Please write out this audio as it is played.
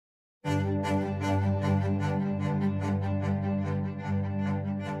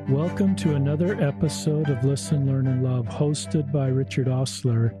Welcome to another episode of Listen, Learn, and Love, hosted by Richard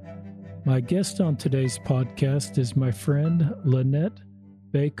Ostler. My guest on today's podcast is my friend Lynette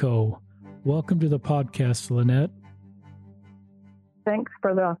Bako. Welcome to the podcast, Lynette. Thanks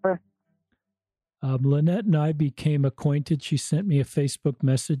for the offer. Lynette and I became acquainted. She sent me a Facebook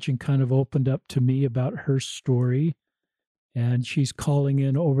message and kind of opened up to me about her story. And she's calling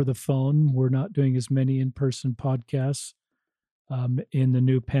in over the phone. We're not doing as many in-person podcasts in the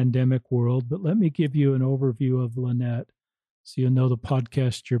new pandemic world, but let me give you an overview of Lynette so you'll know the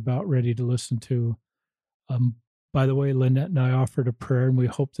podcast you're about ready to listen to. By the way, Lynette and I offered a prayer, and we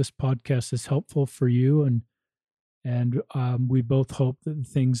hope this podcast is helpful for you, and we both hope that the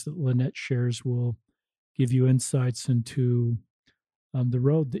things that Lynette shares will give you insights into the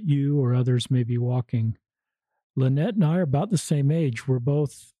road that you or others may be walking. Lynette and I are about the same age. We're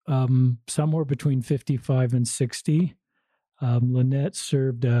both somewhere between 55 and 60. Lynette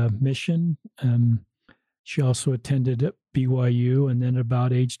served a mission. She also attended at BYU, and then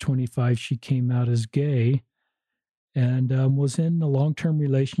about age 25, she came out as gay and was in a long-term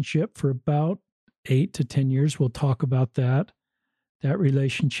relationship for about 8 to 10 years. We'll talk about that. That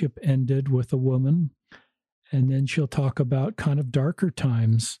relationship ended with a woman, and then she'll talk about kind of darker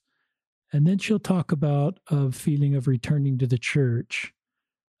times, and then she'll talk about a feeling of returning to the church.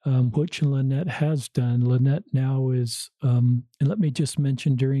 Which Lynette has done. Lynette now is, and let me just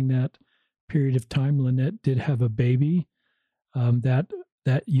mention during that period of time, Lynette did have a baby. That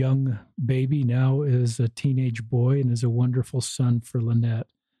young baby now is a teenage boy and is a wonderful son for Lynette.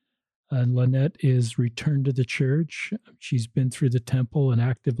 Lynette is returned to the church. She's been through the temple, an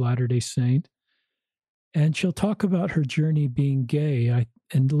active Latter-day Saint. And she'll talk about her journey being gay.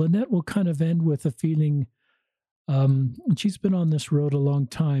 And Lynette will kind of end with a feeling. She's been on this road a long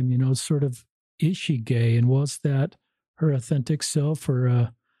time, sort of, is she gay? And was that her authentic self or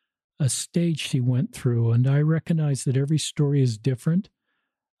a stage she went through? And I recognize that every story is different.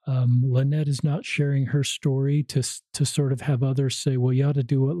 Lynette is not sharing her story to sort of have others say, well, you ought to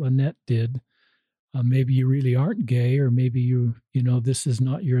do what Lynette did. Maybe you really aren't gay, or maybe this is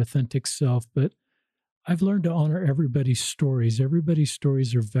not your authentic self. But I've learned to honor everybody's stories. Everybody's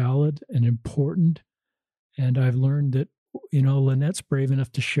stories are valid and important. And I've learned that, Lynette's brave enough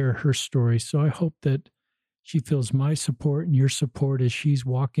to share her story. So I hope that she feels my support and your support as she's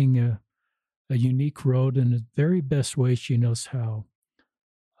walking a unique road in the very best way she knows how.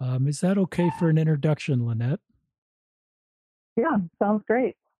 Is that okay for an introduction, Lynette? Yeah, sounds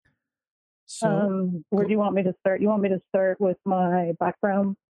great. So, where do you want me to start? You want me to start with my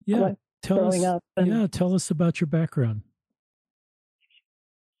background? Yeah, tell us about your background.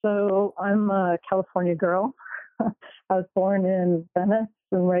 So I'm a California girl. I was born in Venice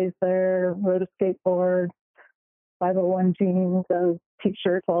and raised there, rode a skateboard, 501 jeans, and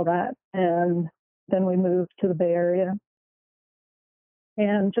t-shirts, all that. And then we moved to the Bay Area.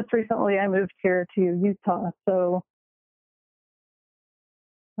 And just recently I moved here to Utah. So,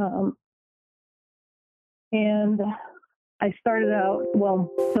 and I started out,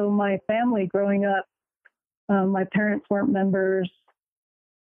 so my family growing up, my parents weren't members.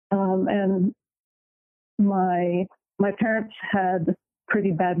 And my parents had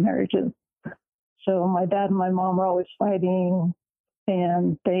pretty bad marriages. So my dad and my mom were always fighting,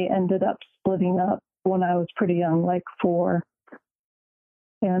 and they ended up splitting up when I was pretty young, like 4.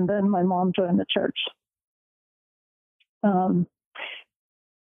 And then my mom joined the church.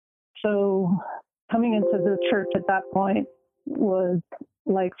 So coming into the church at that point was,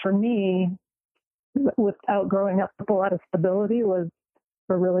 like, for me, without growing up with a lot of stability, was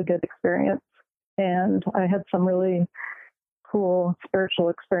a really good experience. And I had some really cool spiritual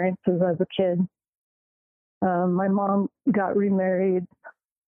experiences as a kid. My mom got remarried,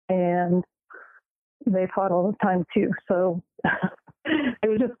 and they fought all the time too. So it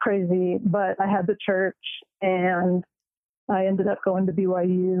was just crazy. But I had the church, and I ended up going to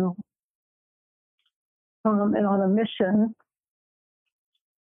BYU and on a mission.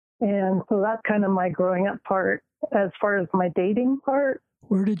 And so that's kind of my growing up part. As far as my dating part,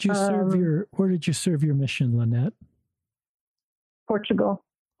 Where did you serve your mission, Lynette? Portugal.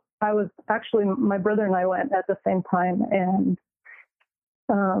 I was actually, my brother and I went at the same time, and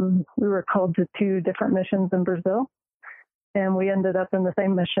we were called to 2 different missions in Brazil, and we ended up in the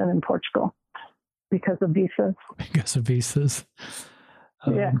same mission in Portugal because of visas. Because of visas.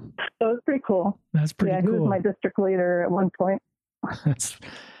 Yeah, so it was pretty cool. That's pretty cool. Yeah, he was my district leader at one point.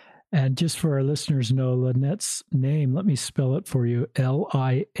 And just for our listeners know, Lynette's name, let me spell it for you,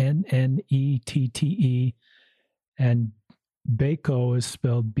 Linnette, and Bako is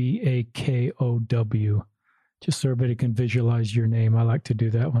spelled Bakow. just so everybody can visualize your name. I like to do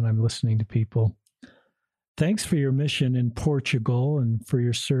that when I'm listening to people. Thanks for your mission in Portugal and for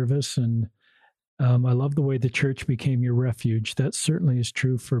your service. And I love the way the church became your refuge. That certainly is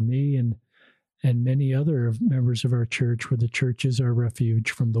true for me and many other members of our church, where the church is our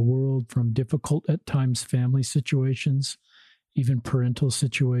refuge from the world, from difficult at times family situations, even parental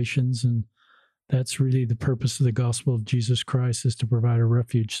situations. And that's really the purpose of the gospel of Jesus Christ, is to provide a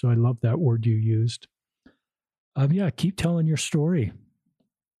refuge. So I love that word you used. Keep telling your story.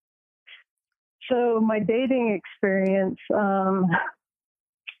 So my dating experience, I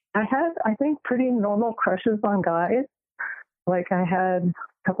had, I think, pretty normal crushes on guys. Like I had a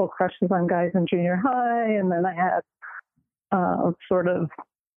couple crushes on guys in junior high, and then I had sort of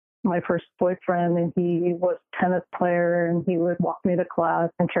my first boyfriend, and he was a tennis player, and he would walk me to class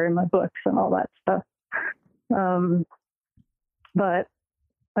and carry my books and all that stuff. But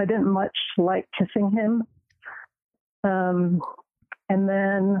I didn't much like kissing him. And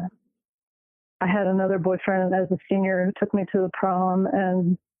then I had another boyfriend as a senior who took me to the prom,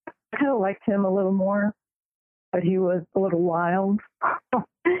 and I kind of liked him a little more, but he was a little wild.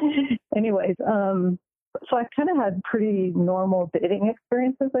 Anyways, so I kind of had pretty normal dating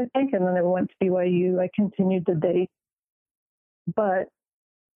experiences, I think. And then I went to BYU. I continued to date. But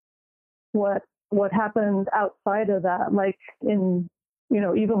what happened outside of that, like in,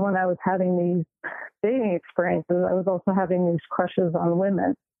 even when I was having these dating experiences, I was also having these crushes on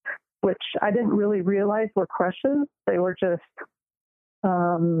women, which I didn't really realize were crushes. They were just,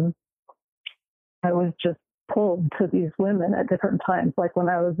 I was just pulled to these women at different times. Like when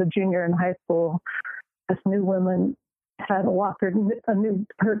I was a junior in high school, this new woman had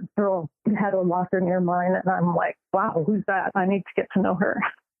her girl had a locker near mine, and I'm like, wow, who's that? I need to get to know her.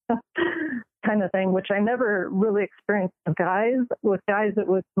 Kind of thing, which I never really experienced with guys. With guys, it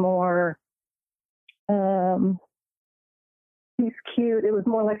was more, he's cute. It was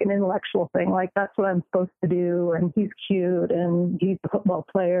more like an intellectual thing. Like, that's what I'm supposed to do, and he's cute, and he's a football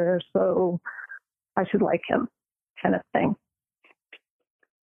player, so I should like him, kind of thing.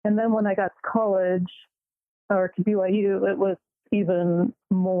 And then when I got to college, or to BYU, it was even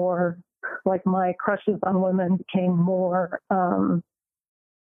more like my crushes on women became more,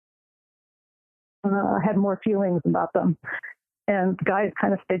 I had more feelings about them. And guys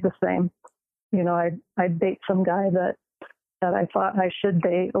kind of stayed the same. I'd date some guy that I thought I should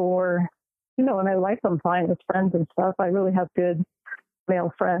date, or, and I like them fine as friends and stuff. I really have good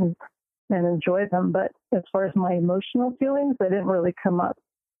male friends and enjoy them. But as far as my emotional feelings, they didn't really come up.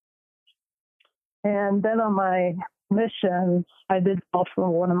 And then on my mission, I did fall for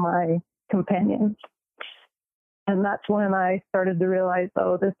one of my companions. And that's when I started to realize,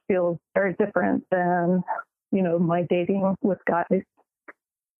 oh, this feels very different than, my dating with guys.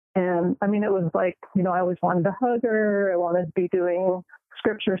 And I mean, it was like, I always wanted to hug her. I wanted to be doing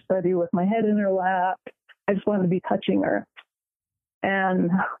scripture study with my head in her lap. I just wanted to be touching her.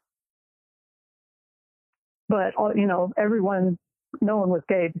 But no one was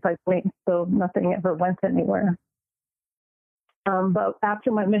gay besides me, so nothing ever went anywhere. But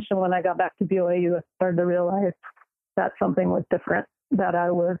after my mission, when I got back to BYU, I started to realize that something was different, that I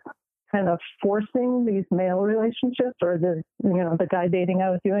was kind of forcing these male relationships, or the guy dating I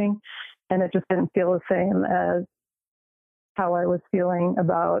was doing, and it just didn't feel the same as how I was feeling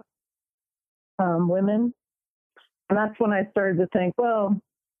about women. And that's when I started to think, well,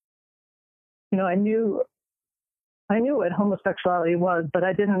 I knew what homosexuality was, but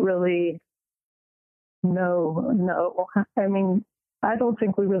I didn't really know. I mean, I don't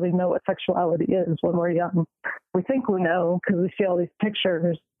think we really know what sexuality is when we're young. We think we know because we see all these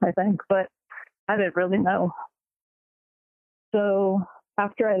pictures, I think, but I didn't really know. So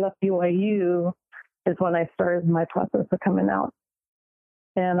after I left BYU is when I started my process of coming out.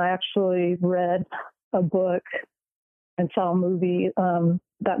 And I actually read a book and saw a movie,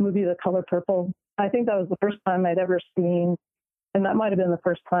 that movie, The Color Purple. I think that was the first time I'd ever seen, and that might have been the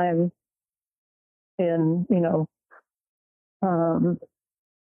first time in,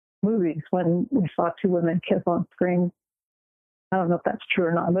 movies when we saw two women kiss on screen. I don't know if that's true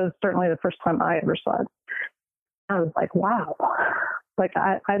or not, but it was certainly the first time I ever saw it. I was like, wow. Like,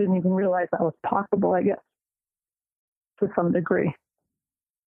 I didn't even realize that was possible, I guess, to some degree.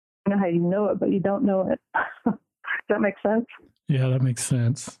 You know how you know it, but you don't know it. Does that make sense? Yeah, that makes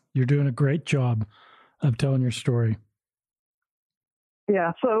sense. You're doing a great job of telling your story.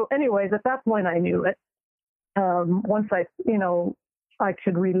 Yeah. So anyways, at that point, I knew it. Once I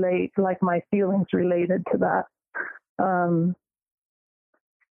could relate, like my feelings related to that.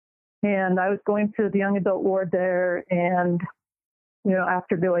 And I was going to the young adult ward there, and,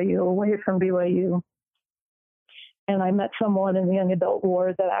 after BYU, away from BYU, And I met someone in the young adult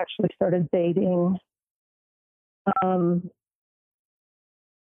ward that actually started dating. And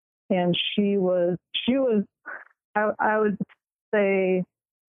she was, I would say,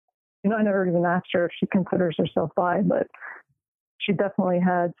 I never even asked her if she considers herself bi, but she definitely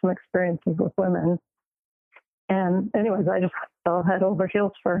had some experiences with women. And anyways, I just fell head over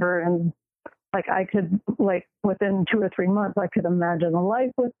heels for her. And I could, within 2 or 3 months, I could imagine a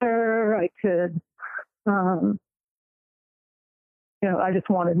life with her. I could, I just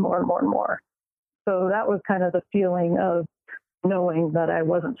wanted more and more and more. So that was kind of the feeling of knowing that I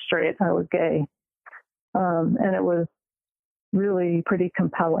wasn't straight, I was gay. And it was really pretty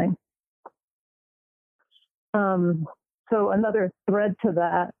compelling. So another thread to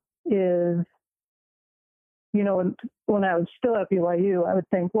that is, when I was still at BYU, I would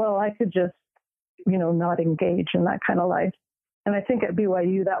think, well, I could just, not engage in that kind of life. And I think at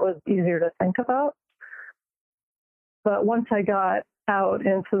BYU, that was easier to think about. But once I got out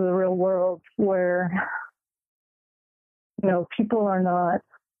into the real world where, people are not,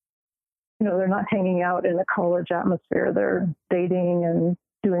 they're not hanging out in a college atmosphere, they're dating and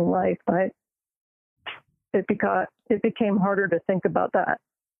doing life, it became harder to think about that.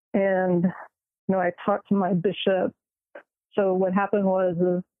 And, I talked to my bishop. So what happened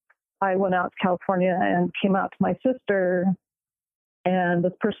was I went out to California and came out to my sister, and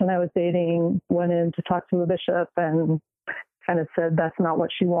this person I was dating went in to talk to the bishop and kind of said that's not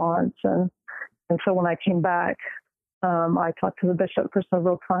what she wants. And so when I came back, I talked to the bishop for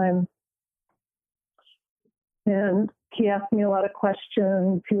several times, and he asked me a lot of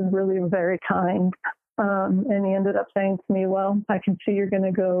questions. He was really very kind. And he ended up saying to me, well, I can see you're going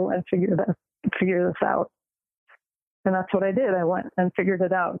to go and figure this out. And that's what I did. I went and figured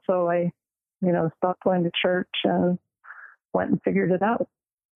it out. So I, stopped going to church and went and figured it out.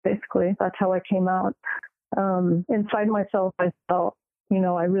 Basically, that's how I came out. Inside myself, I felt,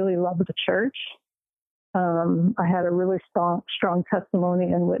 I really loved the church. I had a really strong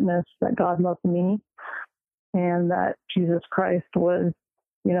testimony and witness that God loved me and that Jesus Christ was,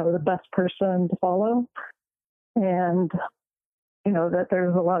 the best person to follow. And, that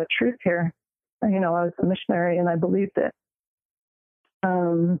there's a lot of truth here. I was a missionary and I believed it.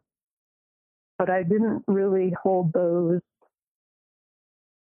 But I didn't really hold those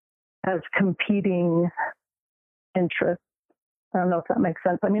as competing interests. I don't know if that makes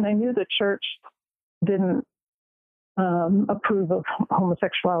sense. I mean, I knew the church didn't approve of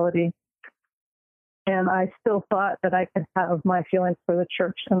homosexuality. And I still thought that I could have my feelings for the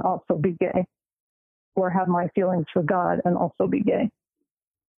church and also be gay, or have my feelings for God and also be gay.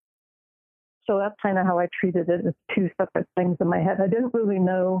 So that's kind of how I treated it, as two separate things in my head. I didn't really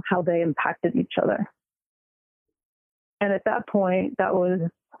know how they impacted each other. And at that point, that was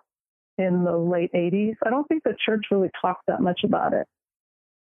in the late 80s. I don't think the church really talked that much about it.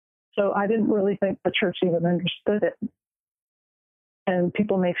 So I didn't really think the church even understood it. And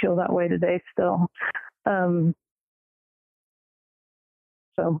people may feel that way today still.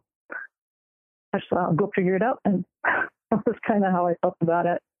 So I just thought I'll go figure it out. And that was kind of how I felt about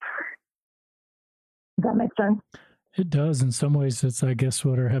it. Does that make sense? It does. In some ways, it's, I guess,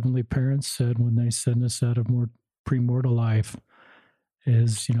 what our heavenly parents said when they sent us out of more premortal life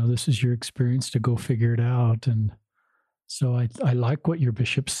is, this is your experience, to go figure it out. And so I like what your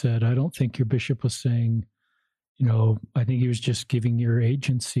bishop said. I don't think your bishop was saying, I think he was just giving your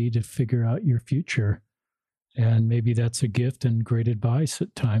agency to figure out your future. And maybe that's a gift and great advice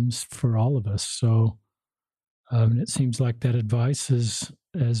at times for all of us. So it seems like that advice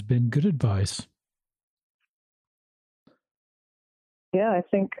has been good advice. Yeah, I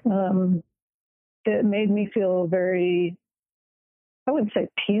think it made me feel very, I wouldn't say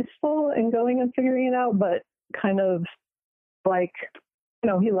peaceful in going and figuring it out, but kind of like,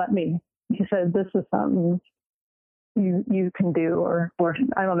 he let me. He said, this is something you can do, or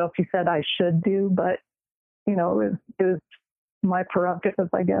I don't know if he said I should do, but, it was my prerogative,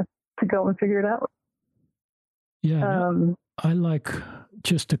 I guess, to go and figure it out. Yeah, I like,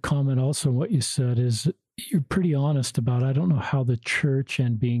 just to comment also on what you said, is you're pretty honest about, I don't know how the church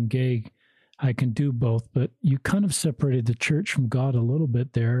and being gay, I can do both, but you kind of separated the church from God a little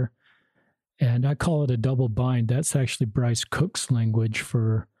bit there. And I call it a double bind. That's actually Bryce Cook's language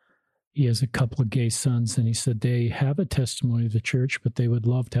for, he has a couple of gay sons, and he said they have a testimony of the church, but they would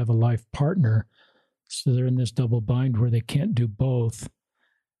love to have a life partner. So they're in this double bind where they can't do both.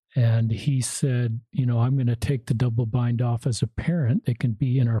 And he said, I'm going to take the double bind off as a parent. They can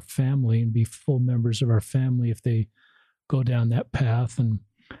be in our family and be full members of our family if they go down that path. And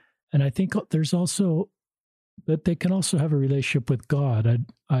I think there's also, but they can also have a relationship with God.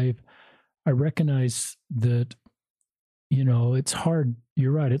 I recognize that it's hard.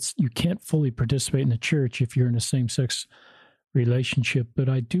 You're right. You can't fully participate in the church if you're in a same-sex relationship, but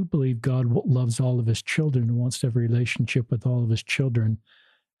I do believe God loves all of his children and wants to have a relationship with all of his children.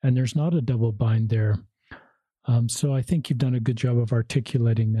 And there's not a double bind there. So I think you've done a good job of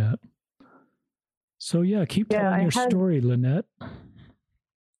articulating that. So yeah, keep telling your story, Lynette.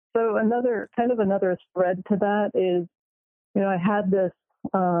 So another thread to that is, I had this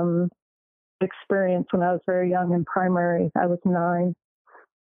experience when I was very young in primary. I was 9,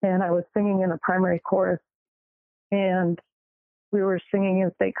 and I was singing in a primary chorus, and we were singing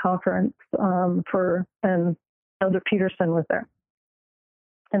in state conference and Elder Peterson was there.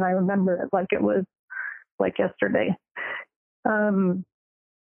 And I remember it like it was like yesterday. And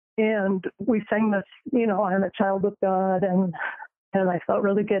we sang this, I'm a child of God, and I felt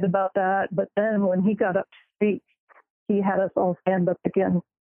really good about that. But then when he got up to speak, he had us all stand up again,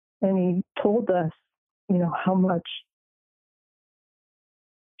 and he told us, how much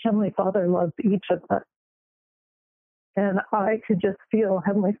Heavenly Father loves each of us. And I could just feel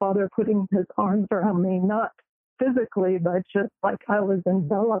Heavenly Father putting his arms around me, not physically, but just like I was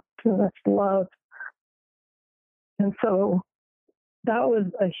enveloped in this love. And so that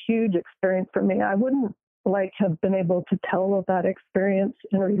was a huge experience for me. I wouldn't have been able to tell of that experience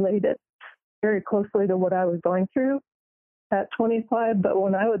and relate it very closely to what I was going through at 25. But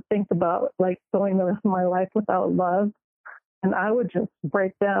when I would think about going the rest of my life without love, and I would just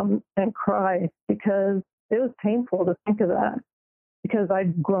break down and cry because it was painful to think of that, because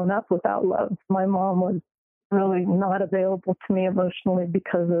I'd grown up without love. My mom was really not available to me emotionally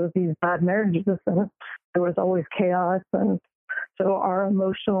because of these bad marriages, and there was always chaos. And so our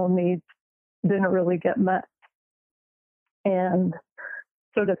emotional needs didn't really get met. And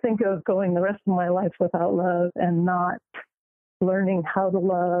so to think of going the rest of my life without love and not learning how to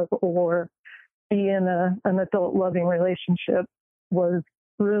love or be in an adult loving relationship was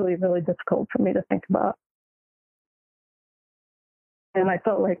really, really difficult for me to think about. And I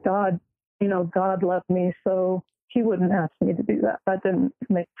felt like God loved me, so he wouldn't ask me to do that. That didn't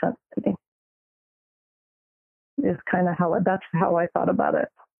make sense to me. Is kind of that's how I thought about it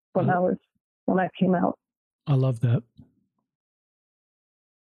when I came out. I love that.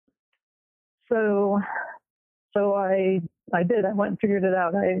 So I did. I went and figured it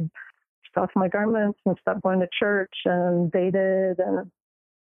out. I took off my garments and stopped going to church and dated and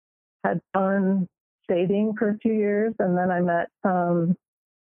had fun dating for a few years. And then I met the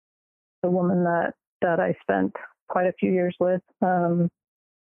woman that I spent quite a few years with,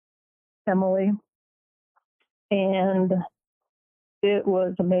 Emily. And it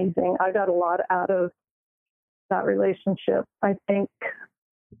was amazing. I got a lot out of that relationship. I think,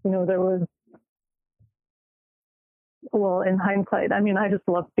 there was, in hindsight, I just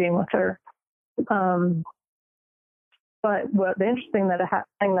loved being with her. But the interesting thing that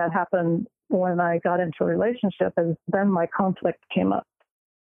happened when I got into a relationship is then my conflict came up.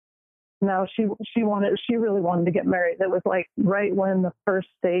 Now she really wanted to get married. It was right when the first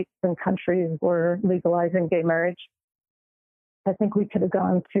states and countries were legalizing gay marriage. I think we could have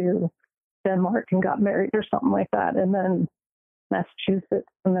gone to Denmark and got married or something like that. And then Massachusetts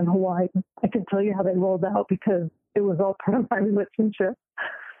and then Hawaii. I can tell you how they rolled out because it was all part of my relationship.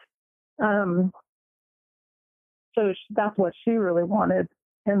 So that's what she really wanted.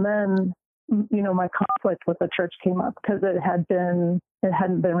 And then, my conflict with the church came up because it hadn't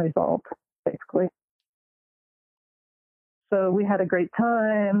been resolved, basically. So we had a great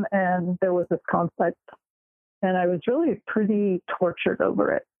time, and there was this conflict, and I was really pretty tortured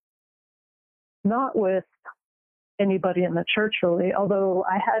over it. Not with anybody in the church, really, although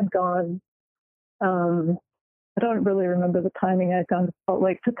I had gone, I don't really remember the timing. I'd gone to Salt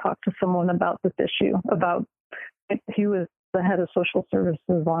Lake to talk to someone about this issue, he was the head of social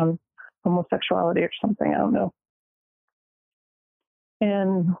services on homosexuality or something, I don't know.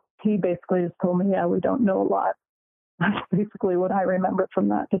 And he basically just told me, yeah, we don't know a lot. That's basically what I remember from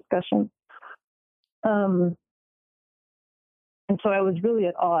that discussion. And so I was really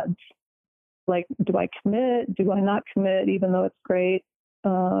at odds. Do I commit? Do I not commit, even though it's great?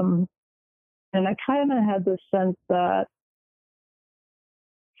 And I kind of had this sense that,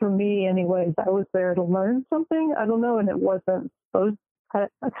 for me anyways, I was there to learn something. I don't know, and it wasn't supposed. I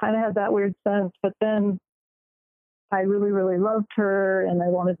kind of had that weird sense, but then I really, really loved her, and I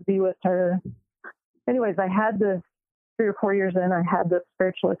wanted to be with her. Anyways, I had this 3 or 4 years in. I had this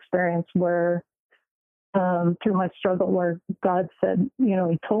spiritual experience where, through my struggle, where God said,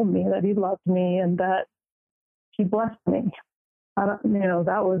 he told me that he loved me and that he blessed me. That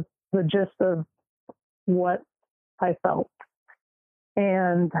was the gist of what I felt.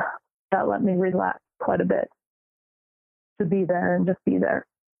 And that let me relax quite a bit. to be there and just be there.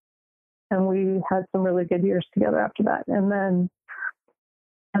 And we had some really good years together after that. And then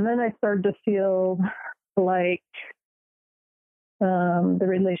I started to feel like the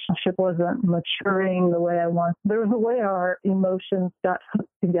relationship wasn't maturing the way I wanted. There was a way our emotions got hooked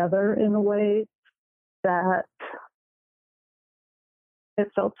together in a way that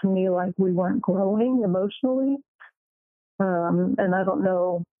it felt to me like we weren't growing emotionally. And I don't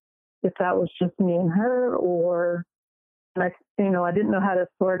know if that was just me and her, or I didn't know how to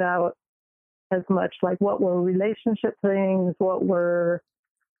sort out as much like what were relationship things, what were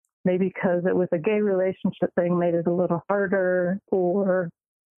maybe because it was a gay relationship thing made it a little harder, or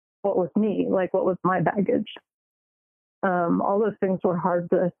what was me, like what was my baggage. All those things were hard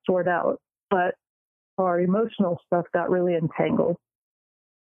to sort out, but our emotional stuff got really entangled.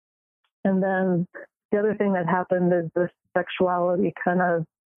 And then the other thing that happened is this sexuality kind of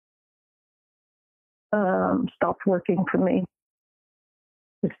stopped working for me.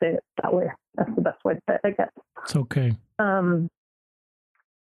 To say it that way, that's the best way to say it, I guess. It's okay.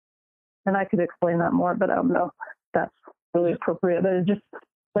 And I could explain that more, but I don't know if that's really appropriate. But it's just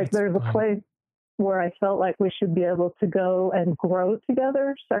like there's a place where I felt like we should be able to go and grow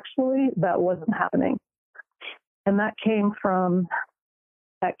together sexually. That wasn't happening. And that came from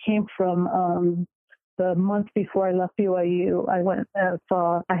the month before I left BYU. I went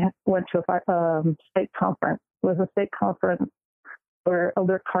went to a state conference. It was a state conference where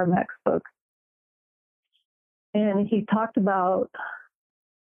Elder Carmack spoke. And he talked about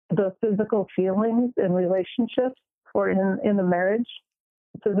the physical feelings in relationships or in a marriage,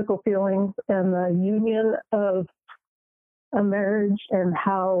 physical feelings and the union of a marriage and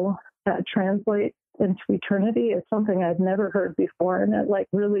how that translates into eternity is something I'd never heard before. And it like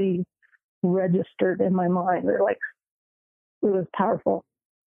really registered in my mind. It was powerful.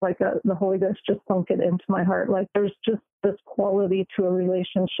 Like the Holy Ghost just sunk it into my heart. Like there's just this quality to a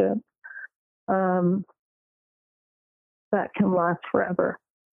relationship that can last forever.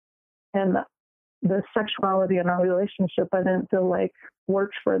 And the sexuality in our relationship, I didn't feel like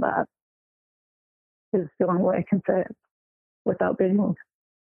worked for that. Is the only way I can say it without being.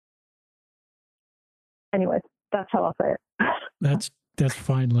 Anyway, that's how I'll say it. That's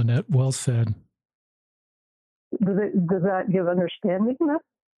fine, Lynette. Well said. Does that give understanding enough?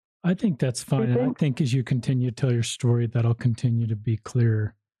 I think that's fine. And I think as you continue to tell your story, that'll continue to be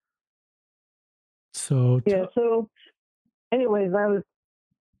clearer. So anyways, I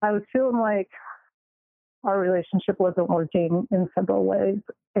was feeling like our relationship wasn't working in several ways,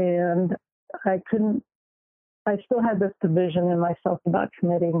 and I still had this division in myself about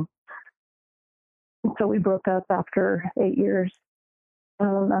committing. So we broke up after 8 years.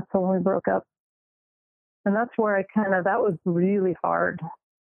 That's when we broke up. And that's where that was really hard.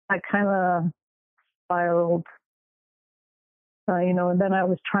 I kind of spiraled, and then I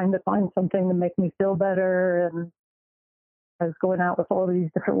was trying to find something to make me feel better. And I was going out with all these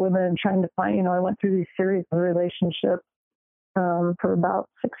different women and trying to find, I went through these series of relationships for about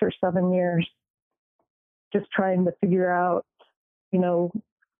 6 or 7 years, just trying to figure out, to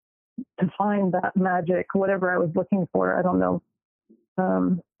find that magic, whatever I was looking for. I don't know.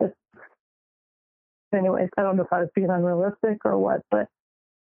 Anyways, I don't know if I was being unrealistic or what, but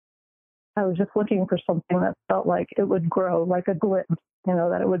I was just looking for something that felt like it would grow, like a glimpse,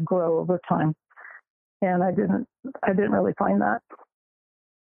 that it would grow over time. And I didn't really find that.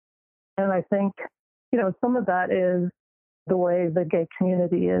 And I think, some of that is the way the gay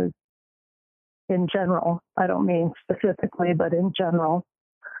community is in general. I don't mean specifically, but in general.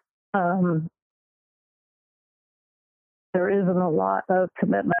 There isn't a lot of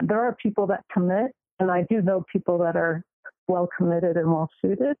commitment. There are people that commit, and I do know people that are well committed and well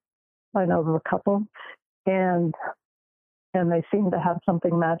suited. I know of a couple, and they seem to have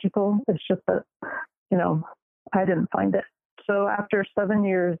something magical. It's just that, I didn't find it. So after 7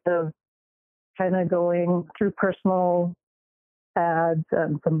 years of kind of going through personal ads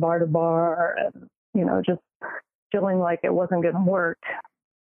and some bar to bar and, just feeling like it wasn't going to work,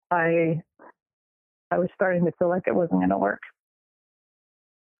 I was starting to feel like it wasn't going to work.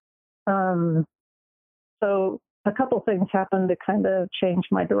 So a couple things happened to kind of change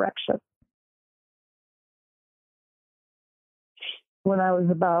my direction. When I was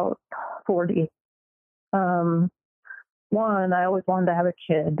about 40, one, I always wanted to have a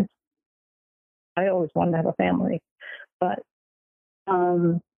kid. I always wanted to have a family, but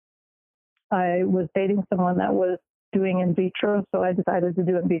I was dating someone that was doing in vitro, so I decided to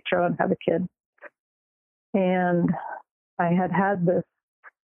do in vitro and have a kid. And I had this,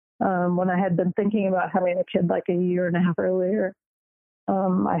 when I had been thinking about having a kid like a year and a half earlier,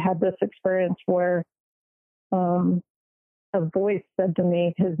 I had this experience where a voice said to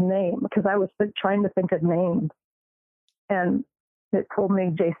me his name, because I was trying to think of names, and it told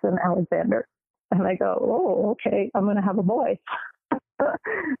me Jason Alexander. And I go, oh, okay, I'm going to have a boy.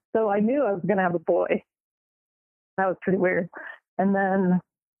 So I knew I was going to have a boy. That was pretty weird. And then,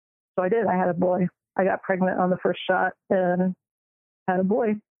 so I did. I had a boy. I got pregnant on the first shot and had a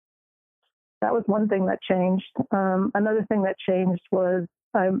boy. That was one thing that changed. Another thing that changed was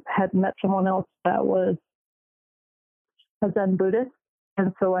I had met someone else that was a Zen Buddhist.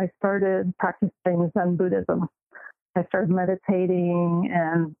 And so I started practicing Zen Buddhism. I started meditating,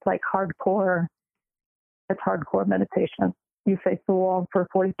 and like hardcore, it's hardcore meditation. You face the wall for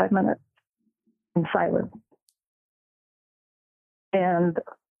 45 minutes in silence. And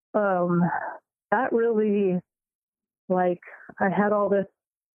that really, like, I had all this,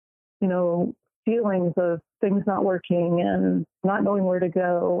 feelings of things not working and not knowing where to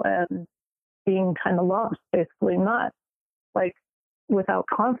go and being kind of lost, basically, not like without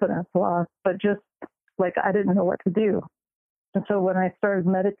confidence lost, but just like I didn't know what to do. And so when I started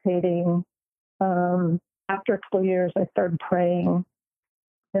meditating, after a couple years, I started praying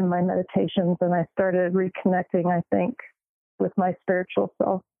in my meditations, and I started reconnecting, I think, with my spiritual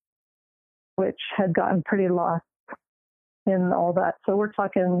self, which had gotten pretty lost in all that. So we're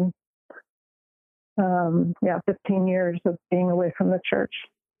talking, 15 years of being away from the church.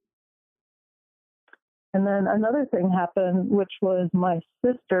 And then another thing happened, which was my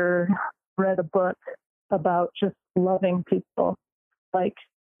sister read a book about just loving people, like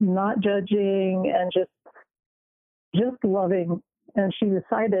not judging and just loving. And she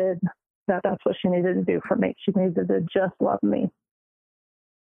decided that that's what she needed to do for me. She needed to just love me.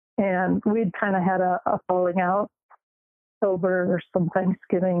 And we'd kind of had a falling out over some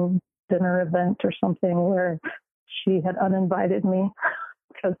Thanksgiving dinner event or something where she had uninvited me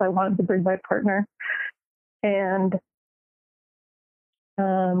because I wanted to bring my partner. And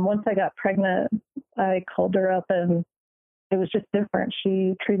once I got pregnant, I called her up, and it was just different.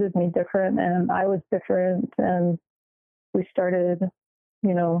 She treated me different, and I was different. And we started,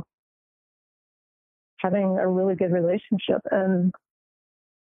 having a really good relationship. And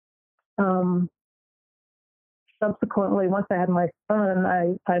subsequently, once I had my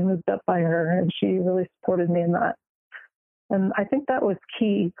son, I moved up by her, and she really supported me in that. And I think that was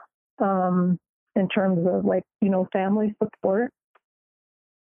key in terms of family support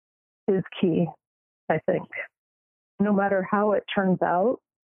is key, I think, no matter how it turns out,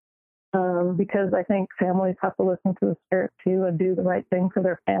 because I think families have to listen to the Spirit too and do the right thing for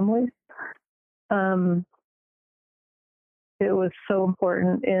their families. It was so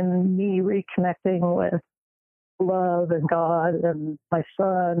important in me reconnecting with love and God and my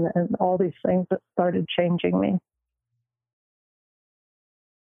son and all these things that started changing me.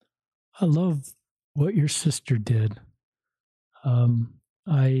 I love what your sister did.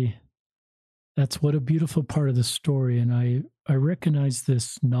 That's what a beautiful part of the story. And I recognize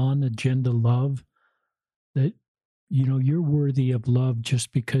this non-agenda love that, you're worthy of love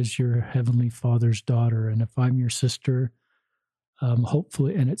just because you're Heavenly Father's daughter. And if I'm your sister,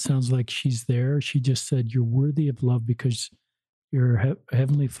 hopefully, and it sounds like she's there, she just said, you're worthy of love because you're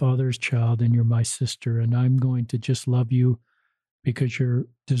Heavenly Father's child and you're my sister. And I'm going to just love you because you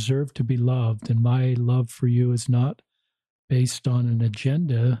deserve to be loved. And my love for you is not based on an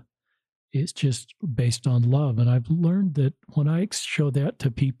agenda. It's just based on love. And I've learned that when I show that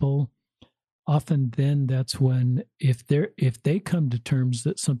to people, often then that's when, if they come to terms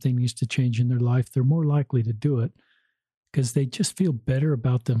that something needs to change in their life, they're more likely to do it because they just feel better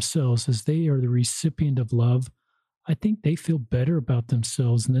about themselves as they are the recipient of love. I think they feel better about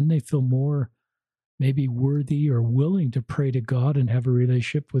themselves, and then they feel more maybe worthy or willing to pray to God and have a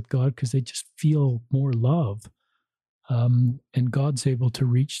relationship with God because they just feel more love. And God's able to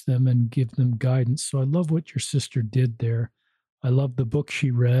reach them and give them guidance. So I love what your sister did there. I love the book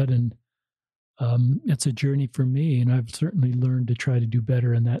she read, and it's a journey for me. And I've certainly learned to try to do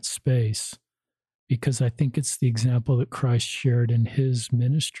better in that space because I think it's the example that Christ shared in his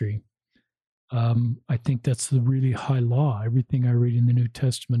ministry. I think that's the really high law. Everything I read in the New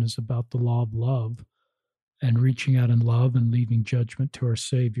Testament is about the law of love and reaching out in love and leaving judgment to our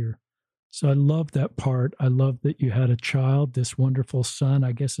Savior. So I love that part. I love that you had a child, this wonderful son.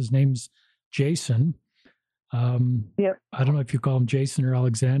 I guess his name's Jason. Yep. I don't know if you call him Jason or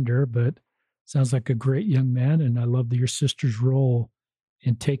Alexander, but sounds like a great young man. And I love your sister's role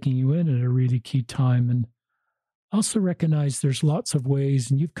in taking you in at a really key time. And also recognize there's lots of ways,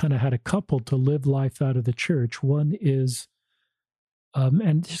 and you've kind of had a couple to live life out of the church. One is,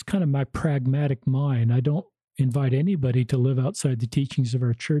 and just kind of my pragmatic mind, I don't invite anybody to live outside the teachings of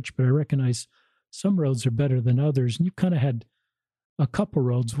our church, but I recognize some roads are better than others. And you kind of had a couple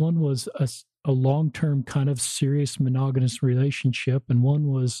roads. One was a long-term kind of serious monogamous relationship, and one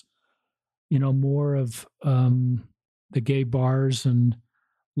was, more of the gay bars and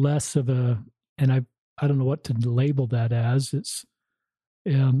less of and I don't know what to label that as.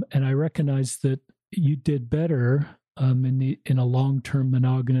 And I recognize that you did better in a long-term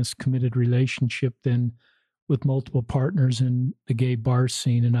monogamous committed relationship than with multiple partners in the gay bar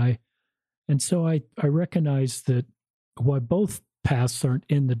scene. And so I recognize that while both paths aren't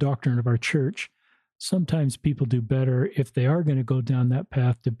in the doctrine of our church, sometimes people do better if they are going to go down that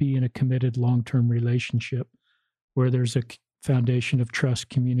path to be in a committed long-term relationship where there's a foundation of trust,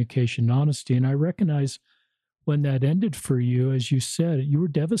 communication, and honesty. And I recognize when that ended for you, as you said, you were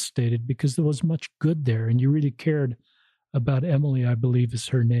devastated because there was much good there, and you really cared about Emily, I believe is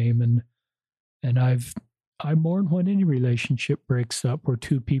her name. And I mourn when any relationship breaks up where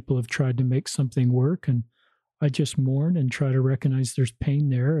two people have tried to make something work, and I just mourn and try to recognize there's pain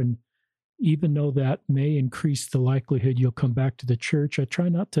there. And even though that may increase the likelihood you'll come back to the church, I try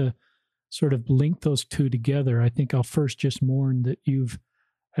not to sort of link those two together. I think I'll first just mourn that you've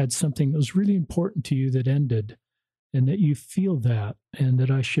had something that was really important to you that ended, and that you feel that, and that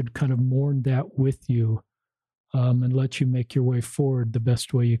I should kind of mourn that with you, and let you make your way forward the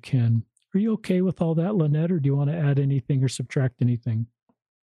best way you can. Are you okay with all that, Lynette, or do you want to add anything or subtract anything?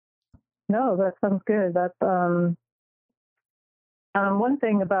 No, that sounds good. That's one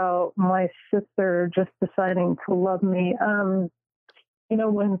thing about my sister just deciding to love me.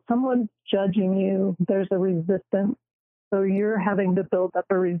 When someone's judging you, there's a resistance. So you're having to build up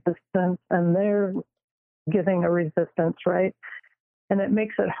a resistance, and they're giving a resistance, right? And it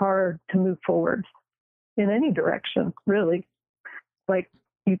makes it hard to move forward in any direction, really. Like,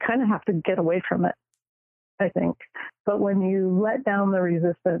 you kind of have to get away from it, I think. But when you let down the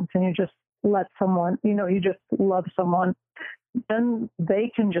resistance and you just let someone, you just love someone, then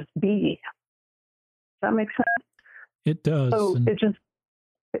they can just be. Does that make sense? It does. So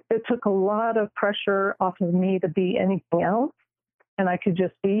it took a lot of pressure off of me to be anything else, and I could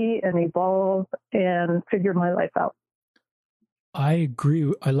just be and evolve and figure my life out. I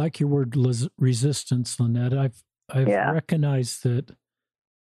agree. I like your word resistance, Lynette. I've recognized that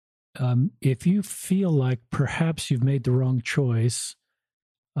if you feel like perhaps you've made the wrong choice,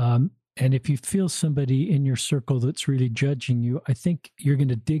 and if you feel somebody in your circle that's really judging you, I think you're going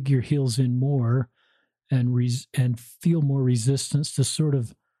to dig your heels in more and feel more resistance to sort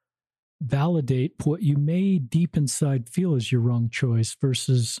of validate what you may deep inside feel is your wrong choice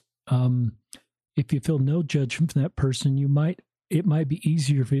versus if you feel no judgment from that person, it might be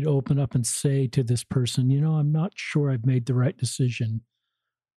easier for you to open up and say to this person, I'm not sure I've made the right decision,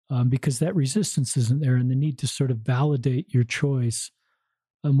 because that resistance isn't there, and the need to sort of validate your choice.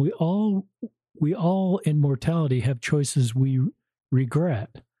 We all in mortality have choices we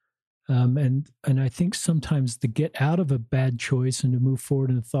regret. And I think sometimes to get out of a bad choice and to move forward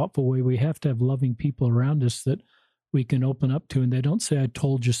in a thoughtful way, we have to have loving people around us that we can open up to, and they don't say, I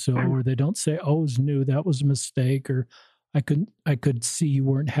told you so, or they don't say, oh, it was new, that was a mistake, or I could see you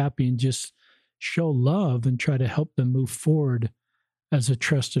weren't happy, and just show love and try to help them move forward as a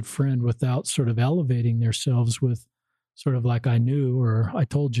trusted friend without sort of elevating themselves with sort of like I knew, or I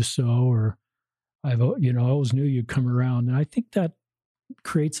told you so, or I always knew you'd come around. And I think that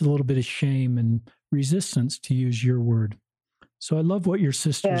creates a little bit of shame and resistance, to use your word. So I love what your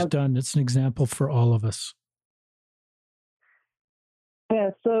sister's done. It's an example for all of us.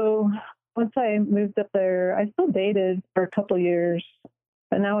 Yeah, so once I moved up there, I still dated for a couple of years,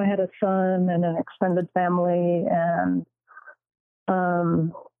 but now I had a son and an extended family, and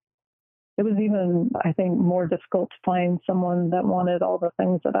it was even, I think, more difficult to find someone that wanted all the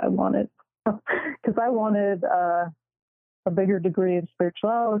things that I wanted, because I wanted a bigger degree of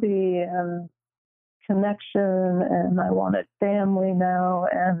spirituality and connection, and I wanted family now.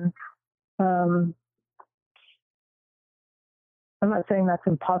 And I'm not saying that's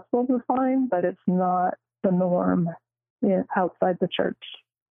impossible to find, but it's not the norm outside the church.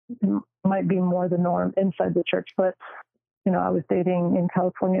 It might be more the norm inside the church, but I was dating in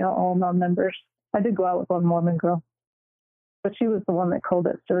California, all non-members. I did go out with one Mormon girl, but she was the one that called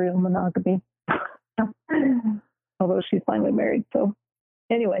it serial monogamy. Although she's finally married. So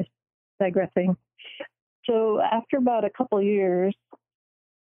anyways, digressing. So after about a couple of years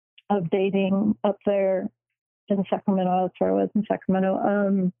of dating up there in Sacramento, that's where I was in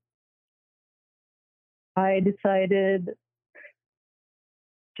Sacramento, I decided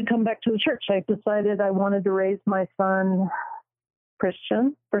to come back to the church. I decided I wanted to raise my son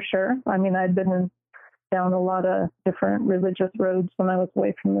Christian, for sure. I mean, I'd been down a lot of different religious roads when I was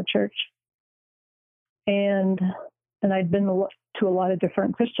away from the church. and I'd been to a lot of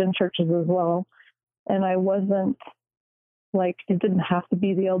different Christian churches as well, and I wasn't like, it didn't have to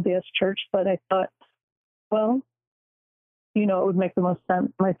be the LDS church, but I thought, well, it would make the most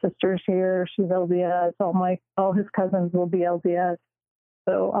sense. My sister's here; she's LDS. All his cousins will be LDS,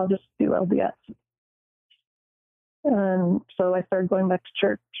 so I'll just do LDS. And so I started going back to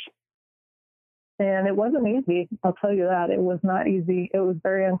church. And it wasn't easy, I'll tell you that. It was not easy. It was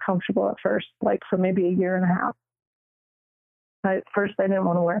very uncomfortable at first, like for maybe a year and a half. At first, I didn't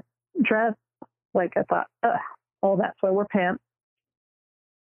want to wear a dress. Like I thought, all that, so I wore pants.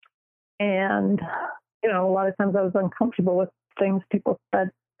 And, a lot of times I was uncomfortable with things people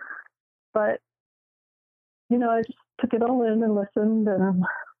said. But, I just took it all in and listened. And,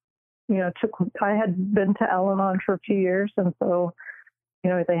 I had been to Al-Anon for a few years. And so,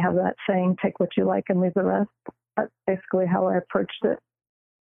 they have that saying, take what you like and leave the rest. That's basically how I approached it.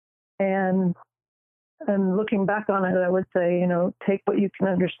 And looking back on it, I would say, take what you can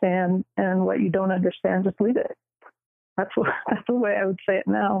understand, and what you don't understand, just leave it. That's the way I would say it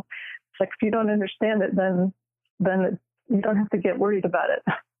now. It's like, if you don't understand it, then you don't have to get worried about it.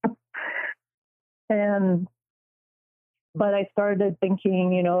 But I started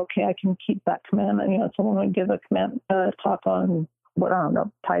thinking, okay, I can keep that commandment. Someone would give a talk on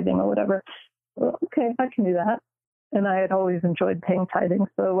tithing or whatever. Well, okay, I can do that. And I had always enjoyed paying tithing,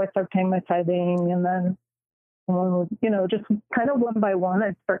 so I started paying my tithing, and then someone would, just kind of one by one,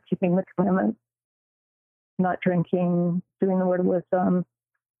 I'd start keeping the commandments, not drinking, doing the word of wisdom.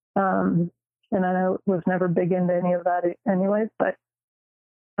 And I was never big into any of that anyways, but,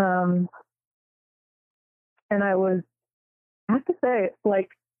 and I have to say, like,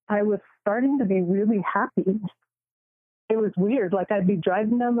 I was starting to be really happy. It was weird. Like, I'd be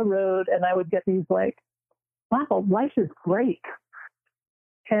driving down the road and I would get these like, wow, life is great.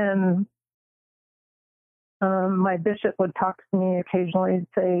 And my bishop would talk to me occasionally and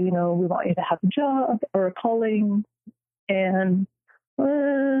say, we want you to have a job or a calling. And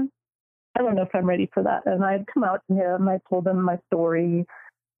I don't know if I'm ready for that. And I'd come out to him, I told him my story,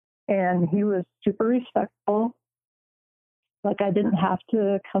 and he was super respectful. Like, I didn't have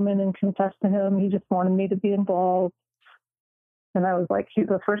to come in and confess to him. He just wanted me to be involved. And I was like,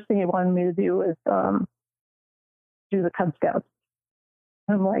 the first thing he wanted me to do was do the Cub Scouts.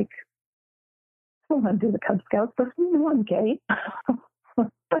 I'm like, I don't want to do the Cub Scouts. Doesn't mean I'm gay.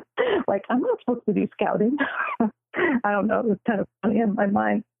 Like, I'm not supposed to do scouting. I don't know. It was kind of funny in my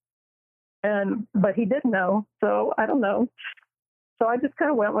mind. But he did know, so I don't know. So I just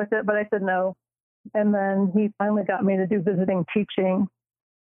kind of went with it, but I said no. And then he finally got me to do visiting teaching.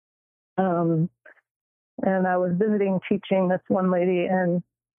 And I was visiting teaching this one lady, and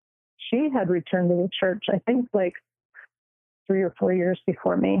she had returned to the church, I think like 3 or 4 years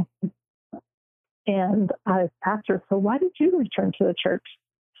before me. And I asked her, so why did you return to the church?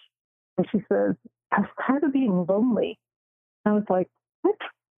 And she says, I was tired of being lonely. I was like, what?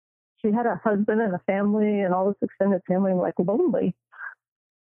 She had a husband and a family and all this extended family, like, lonely.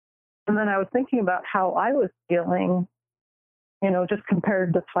 And then I was thinking about how I was feeling, just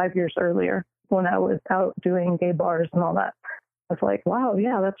compared to 5 years earlier when I was out doing gay bars and all that. I was like, wow,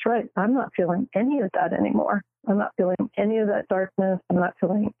 yeah, that's right. I'm not feeling any of that anymore. I'm not feeling any of that darkness. I'm not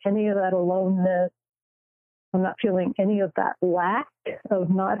feeling any of that aloneness. I'm not feeling any of that lack of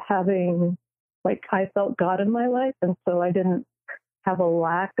not having, like, I felt God in my life. And so I didn't have a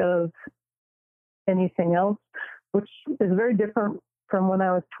lack of anything else, which is very different from when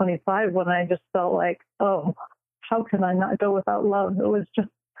I was 25, when I just felt like, oh, how can I not go without love? It was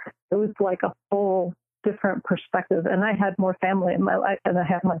like a whole different perspective. And I had more family in my life and I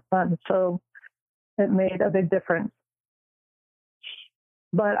had my son. So it made a big difference.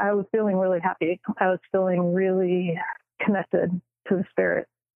 But I was feeling really happy. I was feeling really connected to the Spirit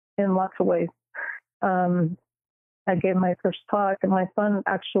in lots of ways. I gave my first talk, and my son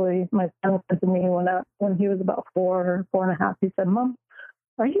said to me when he was about 4 and a half, he said, Mom,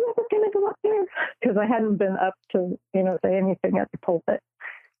 are you ever going to go up there? Because I hadn't been up to, say anything at the pulpit.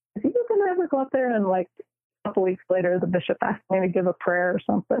 Is he going to ever go up there? And like a couple weeks later, the bishop asked me to give a prayer or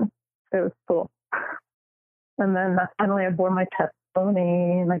something. It was cool. And then finally I bore my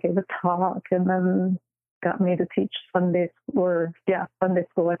testimony and I gave a talk, and then got me to teach Sunday school.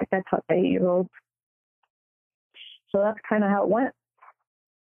 I think I taught 8-year-olds. So that's kind of how it went.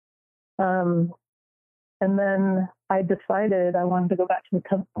 And then I decided I wanted to go back to the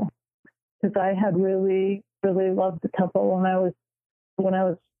temple, because I had really, really loved the temple when I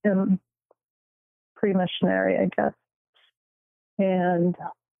was in pre-missionary, I guess.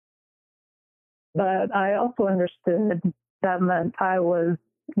 But I also understood that meant I was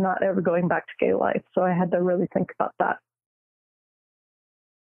not ever going back to gay life. So I had to really think about that.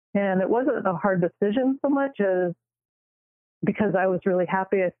 And it wasn't a hard decision so much as because I was really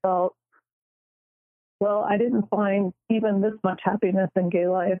happy. I felt, well, I didn't find even this much happiness in gay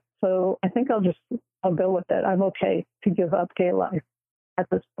life. So I think I'll go with it. I'm okay to give up gay life at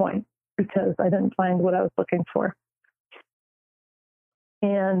this point because I didn't find what I was looking for.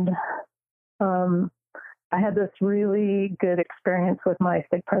 And I had this really good experience with my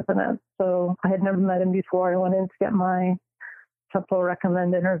stake president. So I had never met him before. I went in to get my Temple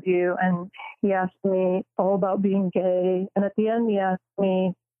Recommend interview, and he asked me all about being gay. And at the end, he asked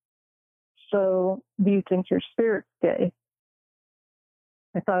me, so do you think your spirit's gay?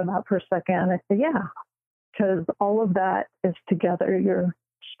 I thought about it for a second, and I said, yeah, because all of that is together, your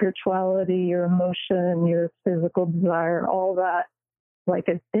spirituality, your emotion, your physical desire, all that, like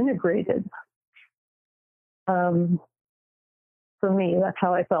it's integrated. For me, that's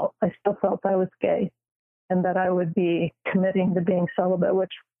how I felt. I still felt I was gay and that I would be committing to being celibate,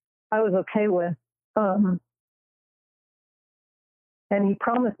 which I was okay with. And he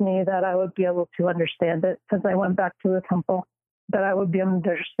promised me that I would be able to understand it as I went back to the temple, that I would be able to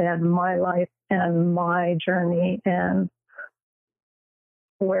understand my life and my journey and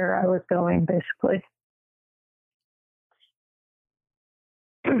where I was going, basically.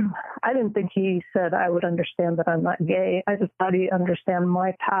 I didn't think he said I would understand that I'm not gay. I just thought he'd understand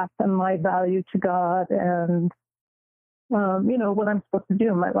my path and my value to God and, what I'm supposed to do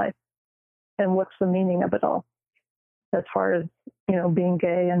in my life and what's the meaning of it all as far as, being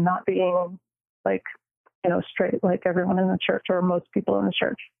gay and not being like, straight like everyone in the church or most people in the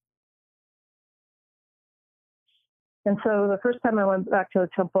church. And so the first time I went back to the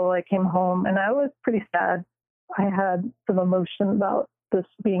temple, I came home and I was pretty sad. I had some emotion about this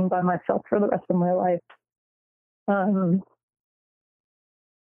being by myself for the rest of my life. Because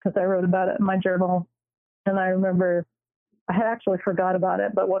I wrote about it in my journal. And I remember I had actually forgot about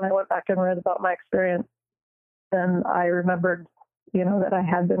it, but when I went back and read about my experience, then I remembered, that I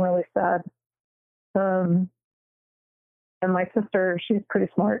had been really sad. And my sister, she's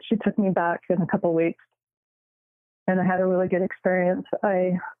pretty smart. She took me back in a couple of weeks. And I had a really good experience.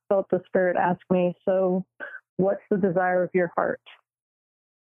 I felt the Spirit ask me, so what's the desire of your heart?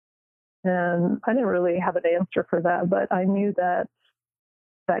 And I didn't really have an answer for that, but I knew that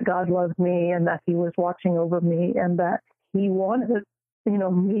God loved me and that he was watching over me and that he wanted,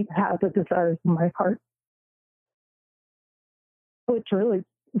 me to have the desires of my heart, which really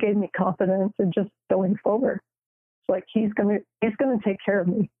gave me confidence in just going forward. It's like he's gonna take care of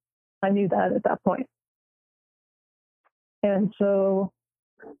me. I knew that at that point. And so,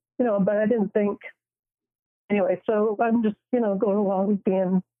 but I didn't think anyway. So I'm just, going along with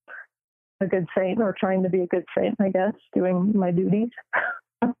being a good saint or trying to be a good saint, I guess, doing my duties.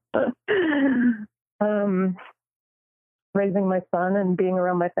 Raising my son and being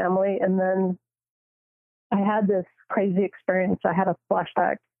around my family. And then I had this crazy experience. I had a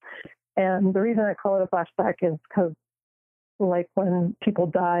flashback. And the reason I call it a flashback is because like when people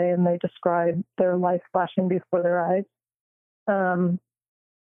die and they describe their life flashing before their eyes.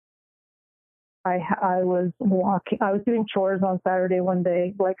 I was doing chores on Saturday one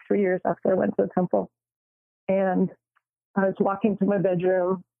day, like 3 years after I went to the temple. And I was walking to my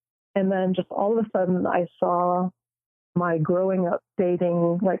bedroom, and then just all of a sudden I saw my growing up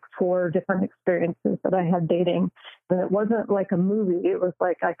dating, like 4 different experiences that I had dating. And it wasn't like a movie. It was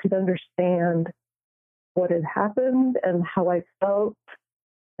like I could understand what had happened and how I felt.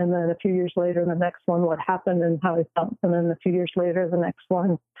 And then a few years later, the next one, what happened and how I felt. And then a few years later, the next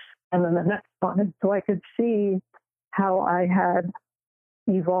one, and then the next one. And so I could see how I had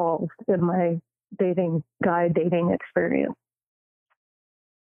evolved in my dating experience.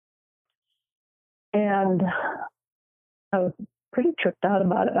 And I was pretty tripped out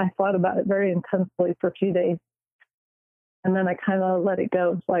about it. I thought about it very intensely for a few days. And then I kind of let it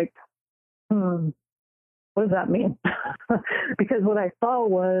go. It's like, what does that mean? Because what I saw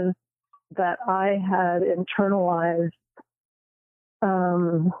was that I had internalized,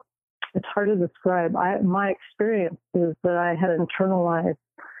 it's hard to describe. My experience is that I had internalized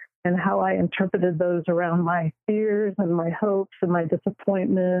and how I interpreted those around my fears and my hopes and my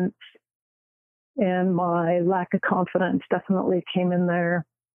disappointments and my lack of confidence definitely came in there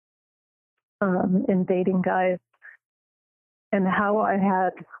in dating guys, and how I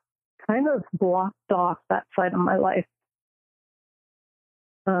had kind of blocked off that side of my life.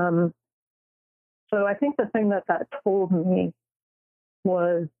 So I think the thing that told me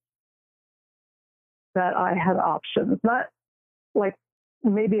was that I had options, not like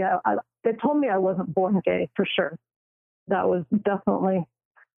maybe it told me I wasn't born gay for sure. That was definitely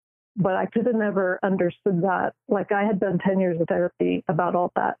but I could have never understood that. Like, I had done 10 years of therapy about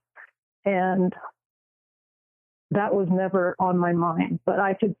all that, and that was never on my mind, but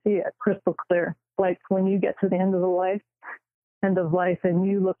I could see it crystal clear. Like, when you get to the end of life, and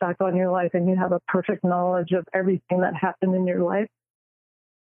you look back on your life and you have a perfect knowledge of everything that happened in your life,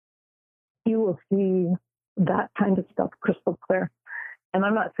 you will see that kind of stuff crystal clear. And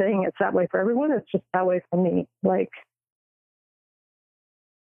I'm not saying it's that way for everyone. It's just that way for me. Like,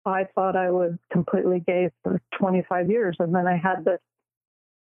 I thought I was completely gay for 25 years. And then I had this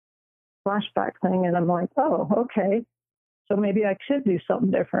flashback thing, and I'm like, oh, okay. So maybe I should do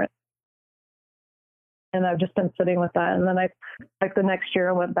something different. And I've just been sitting with that. And then like the next year,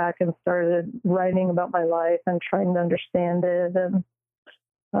 I went back and started writing about my life and trying to understand it,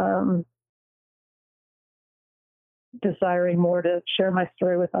 and desiring more to share my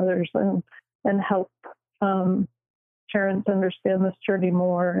story with others and help parents understand this journey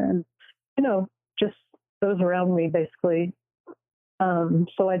more, and, just those around me, basically.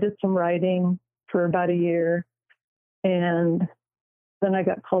 So I did some writing for about a year, and then I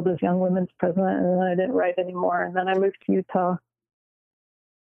got called as Young Women's president, and then I didn't write anymore. And then I moved to Utah,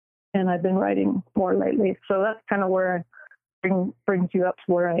 and I've been writing more lately. So that's kind of where brings you up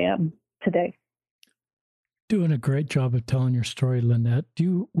to where I am today. Doing a great job of telling your story, Lynette.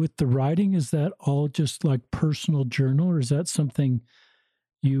 With the writing, is that all just like personal journal, or is that something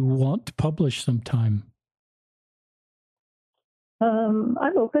you want to publish sometime?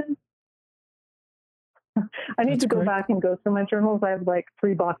 I'm open. I need to go back and go through my journals. I have like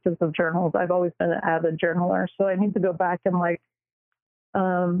 3 boxes of journals. I've always been an avid journaler, so I need to go back and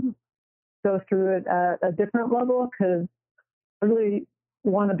go through it at a different level, because I really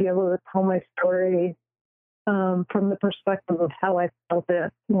want to be able to tell my story from the perspective of how I felt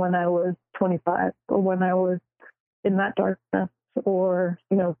it when I was 25, or when I was in that darkness, or,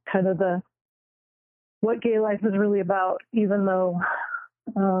 kind of what gay life is really about, even though,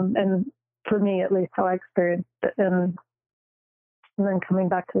 and for me, at least, how I experienced it, and then coming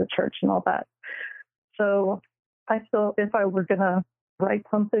back to the church and all that. So if I were going to write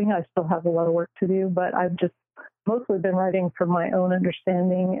something, I still have a lot of work to do, but I've just mostly been writing from my own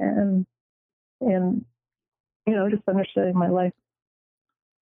understanding and just understanding my life.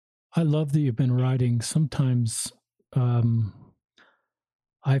 I love that you've been writing. Sometimes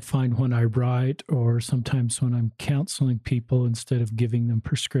I find when I write, or sometimes when I'm counseling people, instead of giving them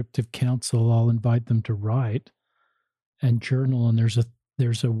prescriptive counsel, I'll invite them to write and journal. And there's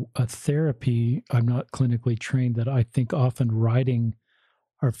a therapy, I'm not clinically trained, that I think often writing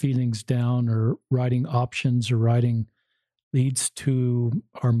our feelings down, or writing options, or writing leads to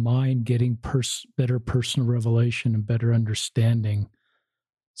our mind getting better personal revelation and better understanding.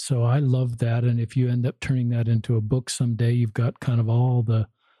 So I love that. And if you end up turning that into a book someday, you've got kind of all the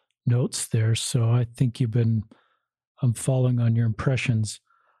notes there. So I think you've been following on your impressions.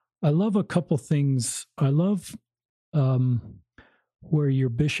 I love a couple things. I love where your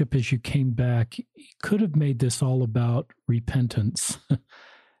bishop, as you came back, he could have made this all about repentance.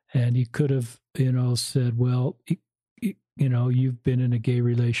 And he could have, said, well, you've been in a gay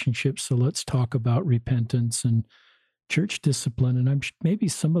relationship, so let's talk about repentance and church discipline. And maybe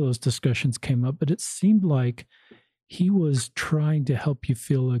some of those discussions came up, but it seemed like he was trying to help you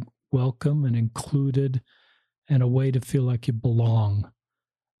feel welcome and included, and a way to feel like you belong.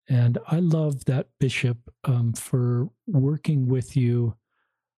 And I love that bishop for working with you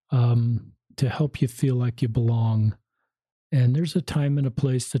to help you feel like you belong. And there's a time and a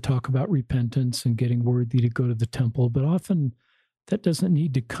place to talk about repentance and getting worthy to go to the temple, but often that doesn't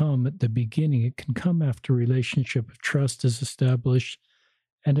need to come at the beginning. It can come after a relationship of trust is established,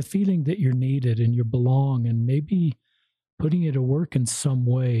 and a feeling that you're needed and you belong, and maybe putting it to work in some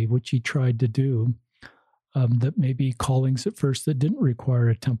way, which he tried to do. That maybe callings at first that didn't require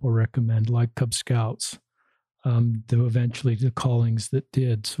a temple recommend, like Cub Scouts, though eventually the callings that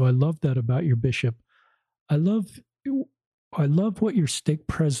did. So I love that about your bishop. I love what your stake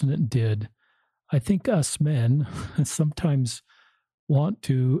president did. I think us men sometimes want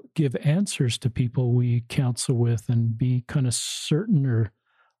to give answers to people we counsel with and be kind of certain, or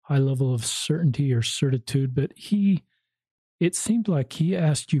high level of certainty or certitude. But it seemed like he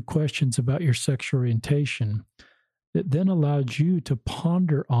asked you questions about your sexual orientation that then allowed you to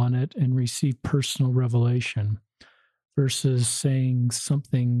ponder on it and receive personal revelation, versus saying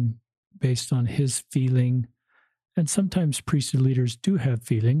something based on his feeling. And sometimes priesthood leaders do have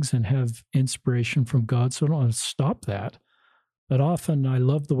feelings and have inspiration from God, so I don't want to stop that. But often I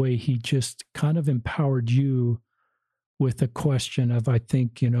love the way he just kind of empowered you with a question of, I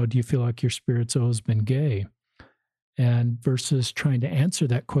think, do you feel like your spirit's always been gay? and versus trying to answer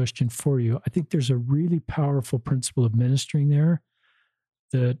that question for you. I think there's a really powerful principle of ministering there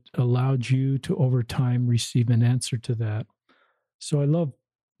that allowed you to, over time, receive an answer to that. So I love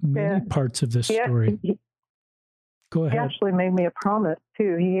many parts of this story. Go ahead. He actually made me a promise,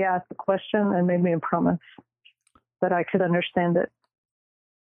 too. He asked a question and made me a promise that I could understand it.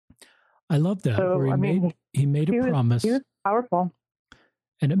 I love that. So, he made a promise. He was powerful.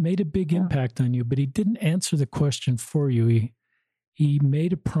 And it made a big impact on you, but he didn't answer the question for you. He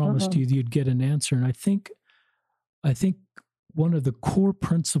made a promise to you that you'd get an answer. And I think one of the core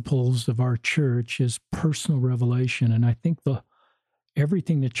principles of our church is personal revelation. And I think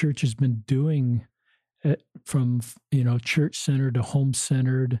everything the church has been doing from, church-centered to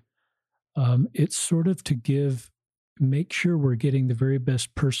home-centered, it's sort of to make sure we're getting the very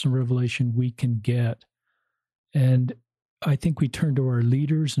best personal revelation we can get. And I think we turn to our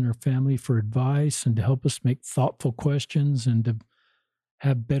leaders and our family for advice and to help us make thoughtful questions and to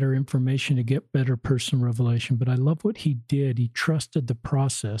have better information to get better personal revelation. But I love what he did. He trusted the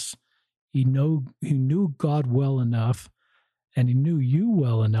process. He knew God well enough, and he knew you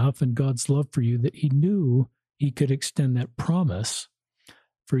well enough and God's love for you that he knew he could extend that promise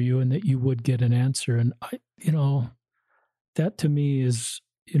for you and that you would get an answer. And that to me is,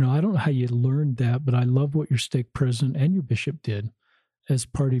 I don't know how you learned that, but I love what your stake president and your bishop did as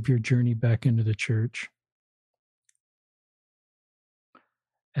part of your journey back into the church.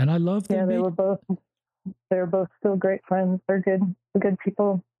 And I love that. Yeah, they were both still great friends. They're good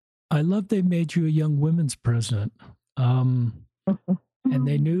people. I love they made you a young women's president. And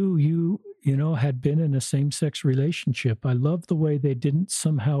they knew you, had been in a same-sex relationship. I love the way they didn't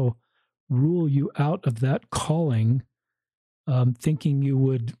somehow rule you out of that calling, thinking you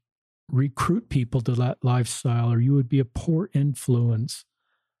would recruit people to that lifestyle or you would be a poor influence.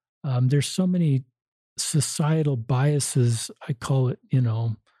 There's so many societal biases, I call it,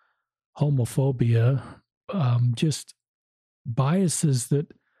 homophobia, just biases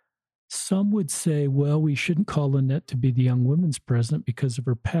that some would say, well, we shouldn't call Lynette to be the young women's president because of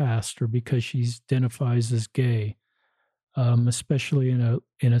her past or because she identifies as gay, especially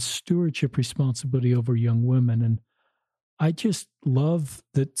in a stewardship responsibility over young women. And I just love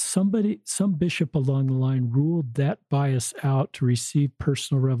that some bishop along the line ruled that bias out to receive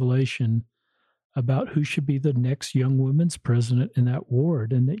personal revelation about who should be the next young women's president in that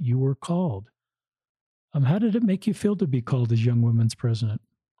ward and that you were called. How did it make you feel to be called as young women's president?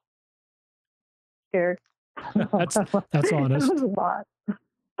 Scared. That's honest. It was a lot.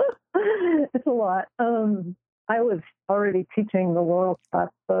 It's a lot. I was already teaching the Laurel stuff,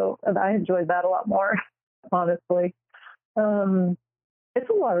 and I enjoyed that a lot more, honestly. It's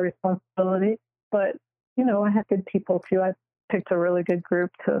a lot of responsibility, but, I had good people too. I picked a really good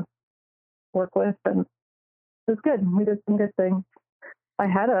group to work with, and it was good. We did some good things. I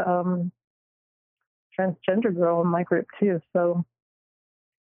had a transgender girl in my group too, so,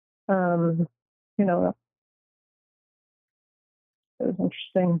 it was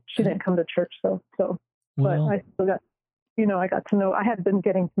interesting. She didn't come to church though, but I still got, I got to know, I had been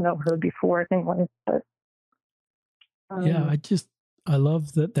getting to know her before anyway, but yeah, I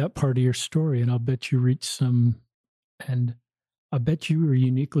love that part of your story, and I'll bet you reached some, and I bet you were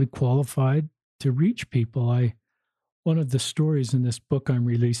uniquely qualified to reach people. One of the stories in this book I'm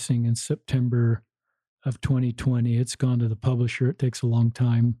releasing in September of 2020, it's gone to the publisher, it takes a long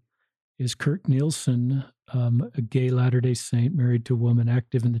time, is Kirk Nielsen, a gay Latter-day Saint, married to a woman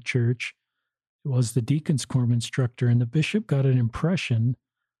active in the church, was the Deacons Quorum instructor, and the bishop got an impression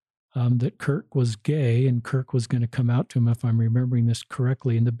that Kirk was gay and Kirk was going to come out to him, if I'm remembering this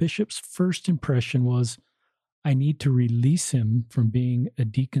correctly. And the bishop's first impression was, I need to release him from being a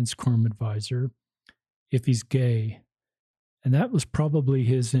Deacons Quorum advisor if he's gay. And that was probably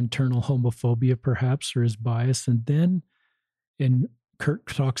his internal homophobia, perhaps, or his bias. And then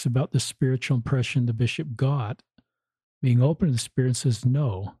Kirk talks about the spiritual impression the bishop got, being open to the Spirit, and says,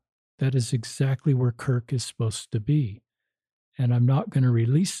 no, that is exactly where Kirk is supposed to be. And I'm not going to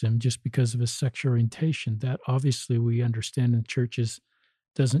release him just because of his sexual orientation. That obviously we understand in churches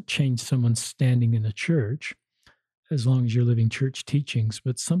doesn't change someone's standing in the church as long as you're living church teachings.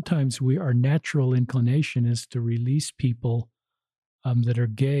 But sometimes our natural inclination is to release people that are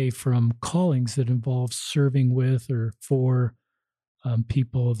gay from callings that involve serving with or for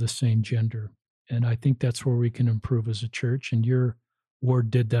people of the same gender. And I think that's where we can improve as a church. And your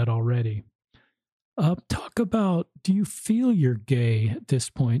ward did that already. Talk about, do you feel you're gay at this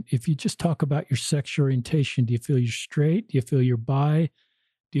point? If you just talk about your sexual orientation, do you feel you're straight? Do you feel you're bi?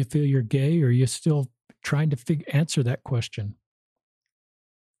 Do you feel you're gay? Or are you still trying to answer that question?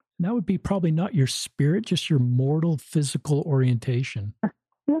 And that would be probably not your spirit, just your mortal physical orientation.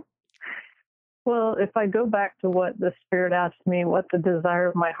 Well, if I go back to what the Spirit asked me, what the desire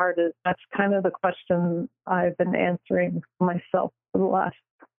of my heart is, that's kind of the question I've been answering myself for the last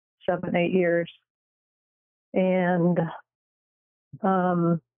 7, 8 years. And,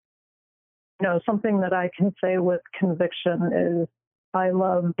 something that I can say with conviction is I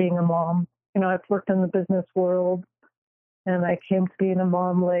love being a mom. I've worked in the business world and I came to being a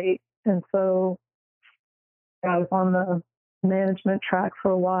mom late. And so I was on the management track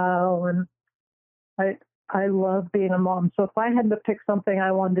for a while, and I love being a mom. So if I had to pick something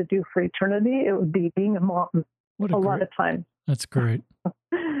I wanted to do for eternity, it would be being a mom lot of times. That's great.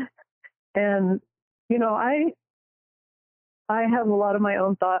 And, I have a lot of my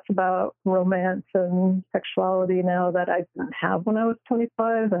own thoughts about romance and sexuality now that I didn't have when I was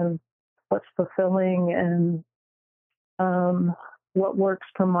 25, and what's fulfilling and what works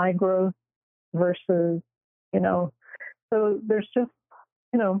for my growth versus, so there's just,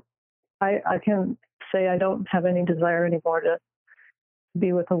 I can say I don't have any desire anymore to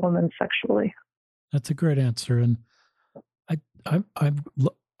be with a woman sexually. That's a great answer, and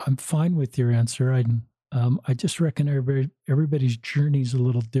I'm fine with your answer. I just reckon everybody's journey is a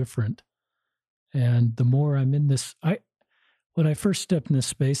little different, and the more I'm in this, when I first stepped in this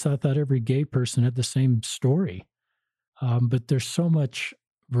space, I thought every gay person had the same story, but there's so much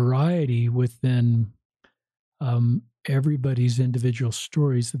variety within everybody's individual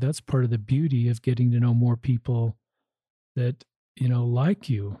stories that's part of the beauty of getting to know more people that like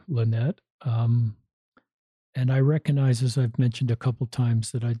you, Lynette. And I recognize, as I've mentioned a couple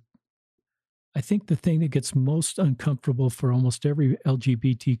times, that I think the thing that gets most uncomfortable for almost every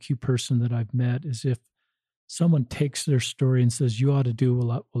LGBTQ person that I've met is if someone takes their story and says, you ought to do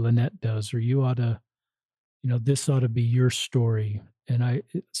what Lynette does, or you ought to, this ought to be your story. And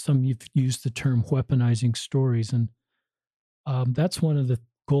some you've used the term weaponizing stories. And that's one of the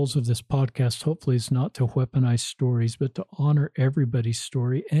goals of this podcast, hopefully, is not to weaponize stories, but to honor everybody's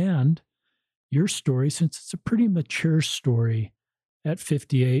story and your story, since it's a pretty mature story at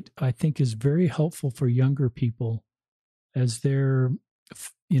 58, I think is very helpful for younger people as they're,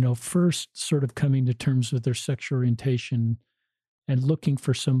 first sort of coming to terms with their sexual orientation and looking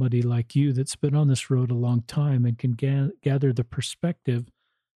for somebody like you that's been on this road a long time and can gather the perspective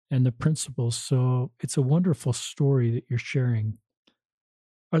and the principles. So it's a wonderful story that you're sharing.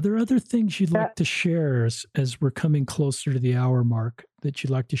 Are there other things you'd like to share as we're coming closer to the hour mark that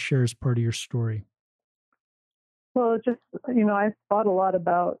you'd like to share as part of your story? Well, just, I thought a lot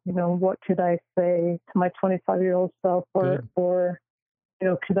about, what could I say to my 25-year-old self, or,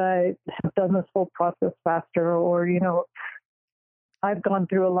 could I have done this whole process faster? Or, I've gone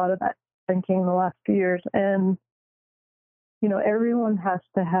through a lot of that thinking the last few years. And, everyone has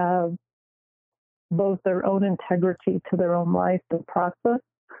to have both their own integrity to their own life and process,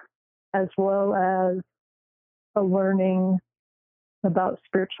 as well as a learning about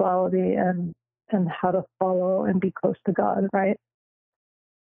spirituality and how to follow and be close to God, right?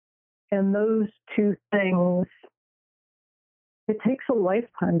 And those two things, it takes a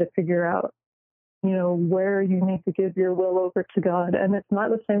lifetime to figure out, where you need to give your will over to God. And it's not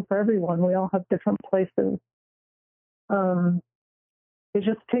the same for everyone. We all have different places. It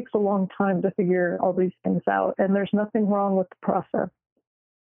just takes a long time to figure all these things out. And there's nothing wrong with the process.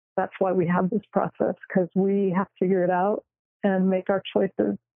 That's why we have this process, because we have to figure it out and make our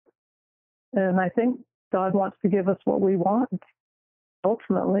choices. And I think God wants to give us what we want,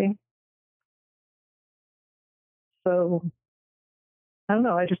 ultimately. So, I don't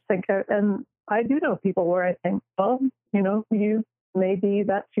know. I just think, and I do know people where I think, well, maybe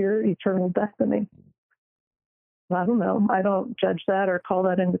that's your eternal destiny. I don't know. I don't judge that or call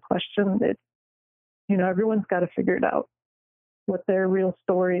that into question. Everyone's got to figure it out, what their real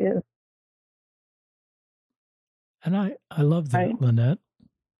story is. And I love that, right? Lynette.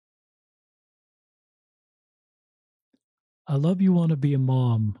 I love you want to be a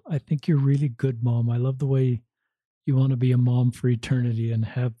mom. I think you're a really good mom. I love the way you want to be a mom for eternity and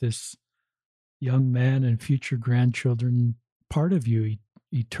have this young man and future grandchildren part of you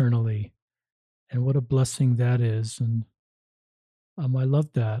eternally. And what a blessing that is. And I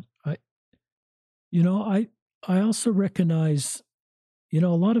love that. I also recognize, a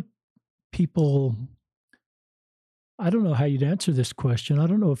lot of people, I don't know how you'd answer this question. I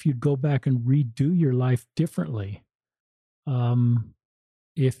don't know if you'd go back and redo your life differently.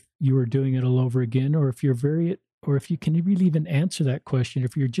 If you were doing it all over again, or if if you can really even answer that question,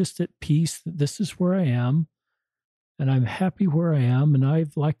 if you're just at peace that this is where I am and I'm happy where I am, and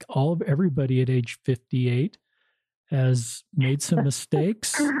I've, like everybody at age 58, has made some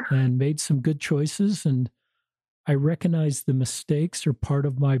mistakes and made some good choices. And I recognize the mistakes are part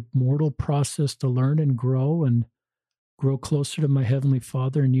of my mortal process to learn and grow closer to my Heavenly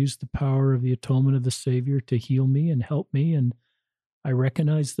Father and use the power of the atonement of the Savior to heal me and help me. And I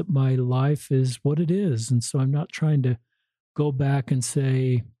recognize that my life is what it is. And so I'm not trying to go back and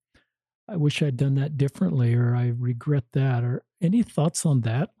say, I wish I'd done that differently, or I regret that. Or any thoughts on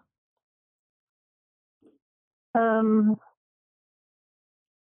that?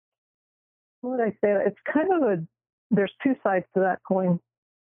 What would I say? It's kind of there's two sides to that coin.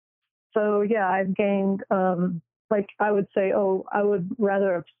 So yeah, I've gained, like I would say, oh, I would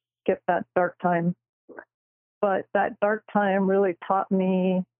rather have skipped that dark time. But that dark time really taught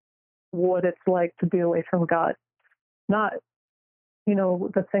me what it's like to be away from God. Not,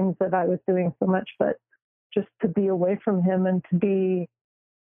 the things that I was doing so much, but just to be away from him and to be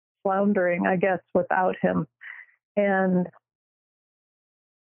floundering, I guess, without him. And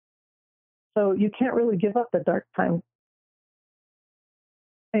so you can't really give up the dark time.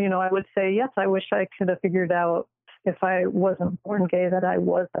 I would say, yes, I wish I could have figured out if I wasn't born gay that I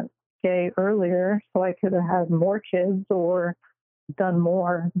wasn't gay earlier, so I could have had more kids or done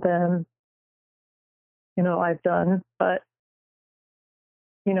more than, I've done. But,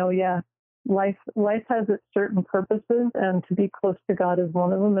 yeah, life has its certain purposes, and to be close to God is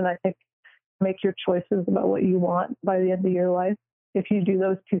one of them. And I think make your choices about what you want by the end of your life. If you do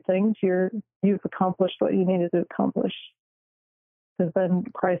those two things, you've accomplished what you needed to accomplish. Because then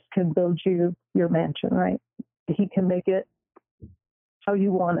Christ can build you your mansion, right? He can make it how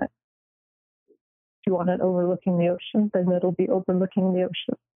you want it. If you want it overlooking the ocean, then it'll be overlooking the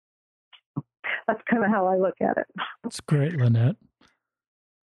ocean. That's kind of how I look at it. That's great, Lynette.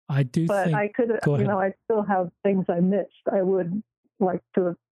 I do but think... I could, I still have things I missed. I would like to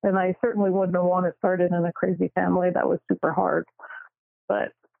have, and I certainly wouldn't have wanted started in a crazy family. That was super hard.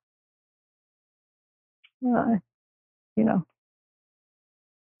 But,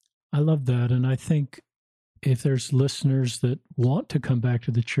 I love that. And I think if there's listeners that want to come back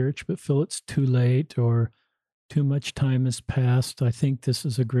to the church but feel it's too late or too much time has passed, I think this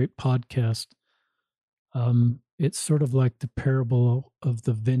is a great podcast. It's sort of like the parable of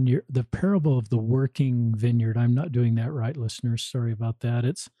the vineyard, the parable of the working vineyard. I'm not doing that right, listeners. Sorry about that.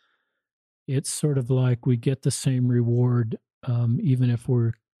 It's sort of like we get the same reward, even if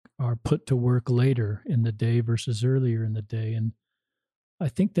are put to work later in the day versus earlier in the day. And I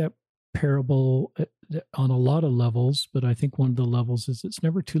think that parable on a lot of levels, but I think one of the levels is it's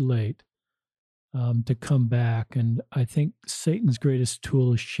never too late to come back. And I think Satan's greatest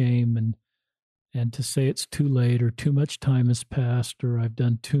tool is shame, and to say it's too late or too much time has passed or I've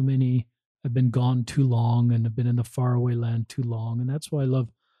been gone too long and have been in the faraway land too long. And that's why I love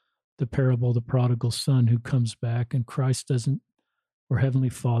the parable of the prodigal son who comes back, and Christ doesn't, or Heavenly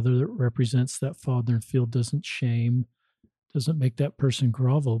Father that represents that father in field, doesn't shame, doesn't make that person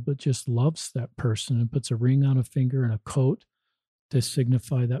grovel, but just loves that person and puts a ring on a finger and a coat to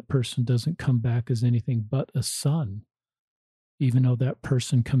signify that person doesn't come back as anything but a son, even though that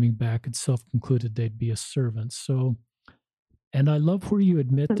person coming back had self-concluded they'd be a servant. So, and I love where you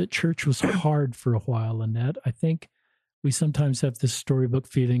admit that church was hard for a while, Annette. I think we sometimes have this storybook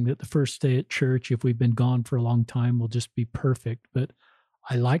feeling that the first day at church, if we've been gone for a long time, will just be perfect. But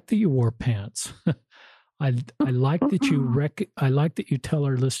I like that you wore pants. I like that I like that you tell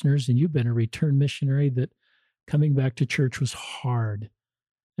our listeners, and you've been a return missionary, that coming back to church was hard.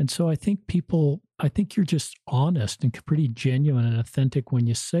 And so I think you're just honest and pretty genuine and authentic when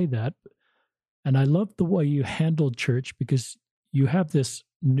you say that. And I love the way you handled church, because you have this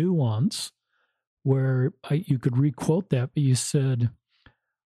nuance where you could requote that, but you said,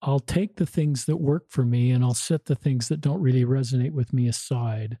 I'll take the things that work for me and I'll set the things that don't really resonate with me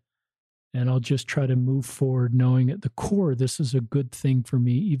aside. And I'll just try to move forward knowing at the core, this is a good thing for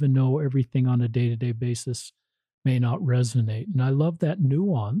me, even though everything on a day-to-day basis may not resonate. And I love that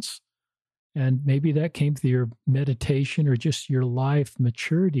nuance. And maybe that came through your meditation or just your life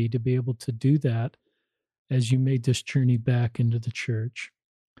maturity to be able to do that as you made this journey back into the church.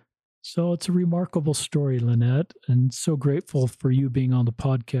 So it's a remarkable story, Lynette, and so grateful for you being on the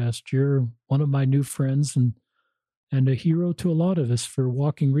podcast. You're one of my new friends and a hero to a lot of us for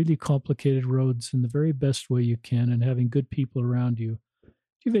walking really complicated roads in the very best way you can and having good people around you. Do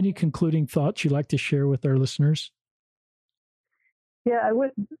you have any concluding thoughts you'd like to share with our listeners? Yeah, I would.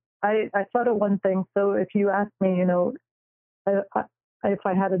 I thought of one thing. So if you asked me, if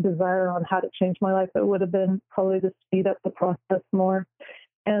I had a desire on how to change my life, it would have been probably to speed up the process more.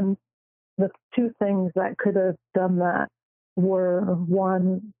 And the two things that could have done that were,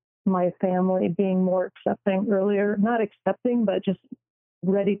 one, my family being more accepting earlier, not accepting, but just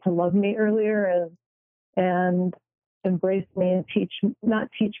ready to love me earlier and embrace me and not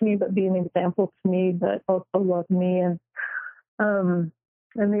teach me, but be an example to me, but also love me. And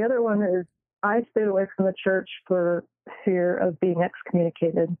the other one is I stayed away from the church for fear of being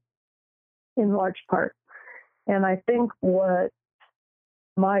excommunicated in large part. And I think what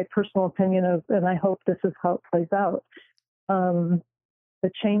my personal opinion of, and I hope this is how it plays out,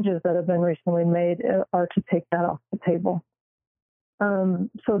 the changes that have been recently made are to take that off the table,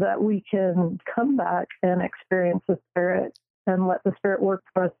 so that we can come back and experience the Spirit and let the Spirit work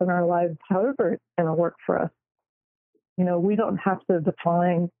for us in our lives, however it's going to work for us. We don't have to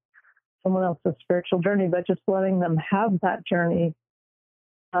define someone else's spiritual journey, but just letting them have that journey.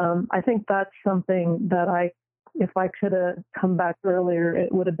 I think that's something that if I could have come back earlier,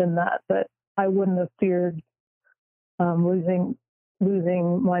 it would have been that, but I wouldn't have feared losing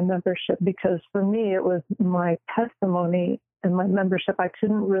my membership, because for me, it was my testimony and my membership. I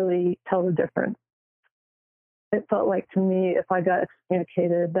couldn't really tell the difference. It felt like to me, if I got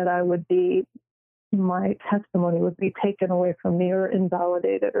excommunicated, that my testimony would be taken away from me or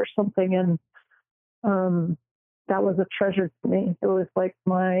invalidated or something. And that was a treasure to me. It was like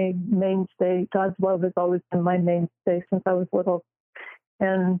my mainstay. God's love has always been my mainstay since I was little.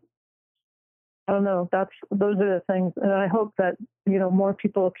 And I don't know, those are the things. And I hope that, more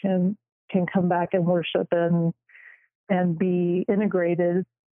people can come back and worship and be integrated,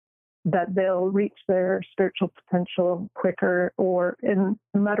 that they'll reach their spiritual potential quicker, no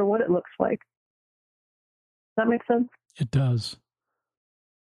matter what it looks like. Does that make sense? It does.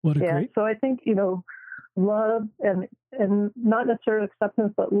 What a great... So I think, love and not necessarily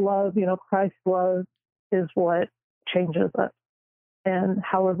acceptance, but love, Christ's love is what changes us. And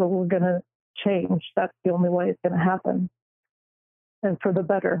however we're going to change, that's the only way it's going to happen. And for the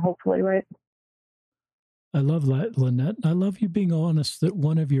better, hopefully, right? I love that, Lynette. I love you being honest that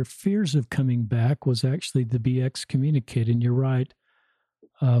one of your fears of coming back was actually to be excommunicated. And you're right.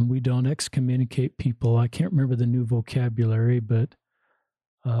 We don't excommunicate people. I can't remember the new vocabulary, but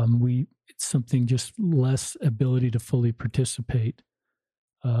it's something just less ability to fully participate.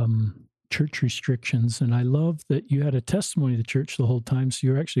 Church restrictions. And I love that you had a testimony to the church the whole time, so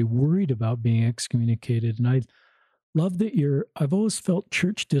you're actually worried about being excommunicated. And I love that I've always felt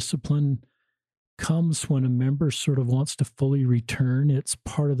church discipline comes when a member sort of wants to fully return. It's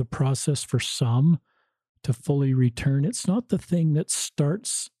part of the process for some to fully return. It's not the thing that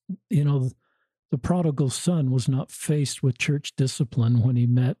starts, the prodigal son was not faced with church discipline when he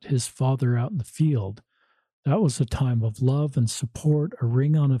met his father out in the field. That was a time of love and support, a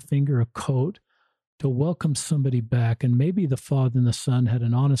ring on a finger, a coat, to welcome somebody back. And maybe the father and the son had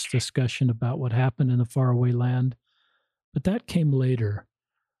an honest discussion about what happened in the faraway land. But that came later,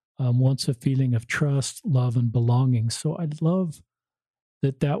 once a feeling of trust, love, and belonging. So I love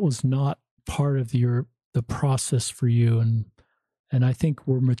that was not part of the process for you. And I think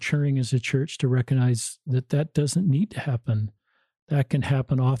we're maturing as a church to recognize that doesn't need to happen. That can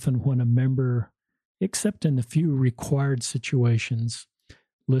happen often when a member, except in the few required situations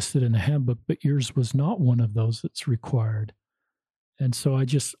listed in the handbook, but yours was not one of those that's required. And so I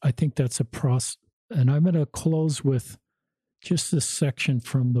think that's a process. And I'm going to close with just this section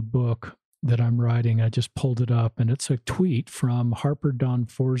from the book that I'm writing. I just pulled it up, and it's a tweet from Harper Dawn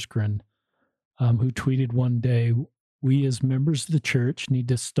Forsgren, who tweeted one day, "We as members of the church need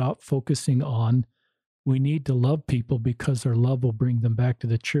to stop focusing on we need to love people because our love will bring them back to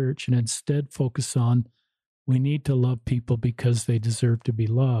the church, and instead focus on we need to love people because they deserve to be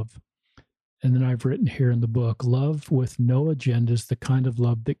loved." And then I've written here in the book, love with no agenda is the kind of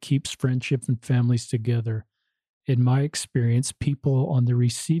love that keeps friendship and families together. In my experience, people on the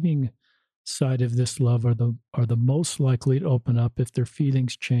receiving side of this love are the most likely to open up if their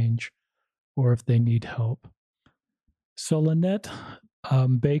feelings change or if they need help. So Lynette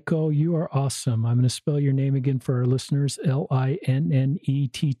Bako, you are awesome. I'm going to spell your name again for our listeners, LINNETTE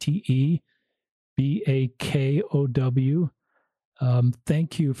BAKOW.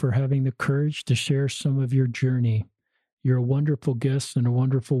 Thank you for having the courage to share some of your journey. You're a wonderful guest and a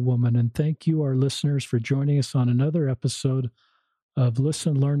wonderful woman. And thank you, our listeners, for joining us on another episode of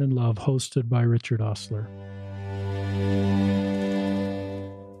Listen, Learn, and Love, hosted by Richard Ostler.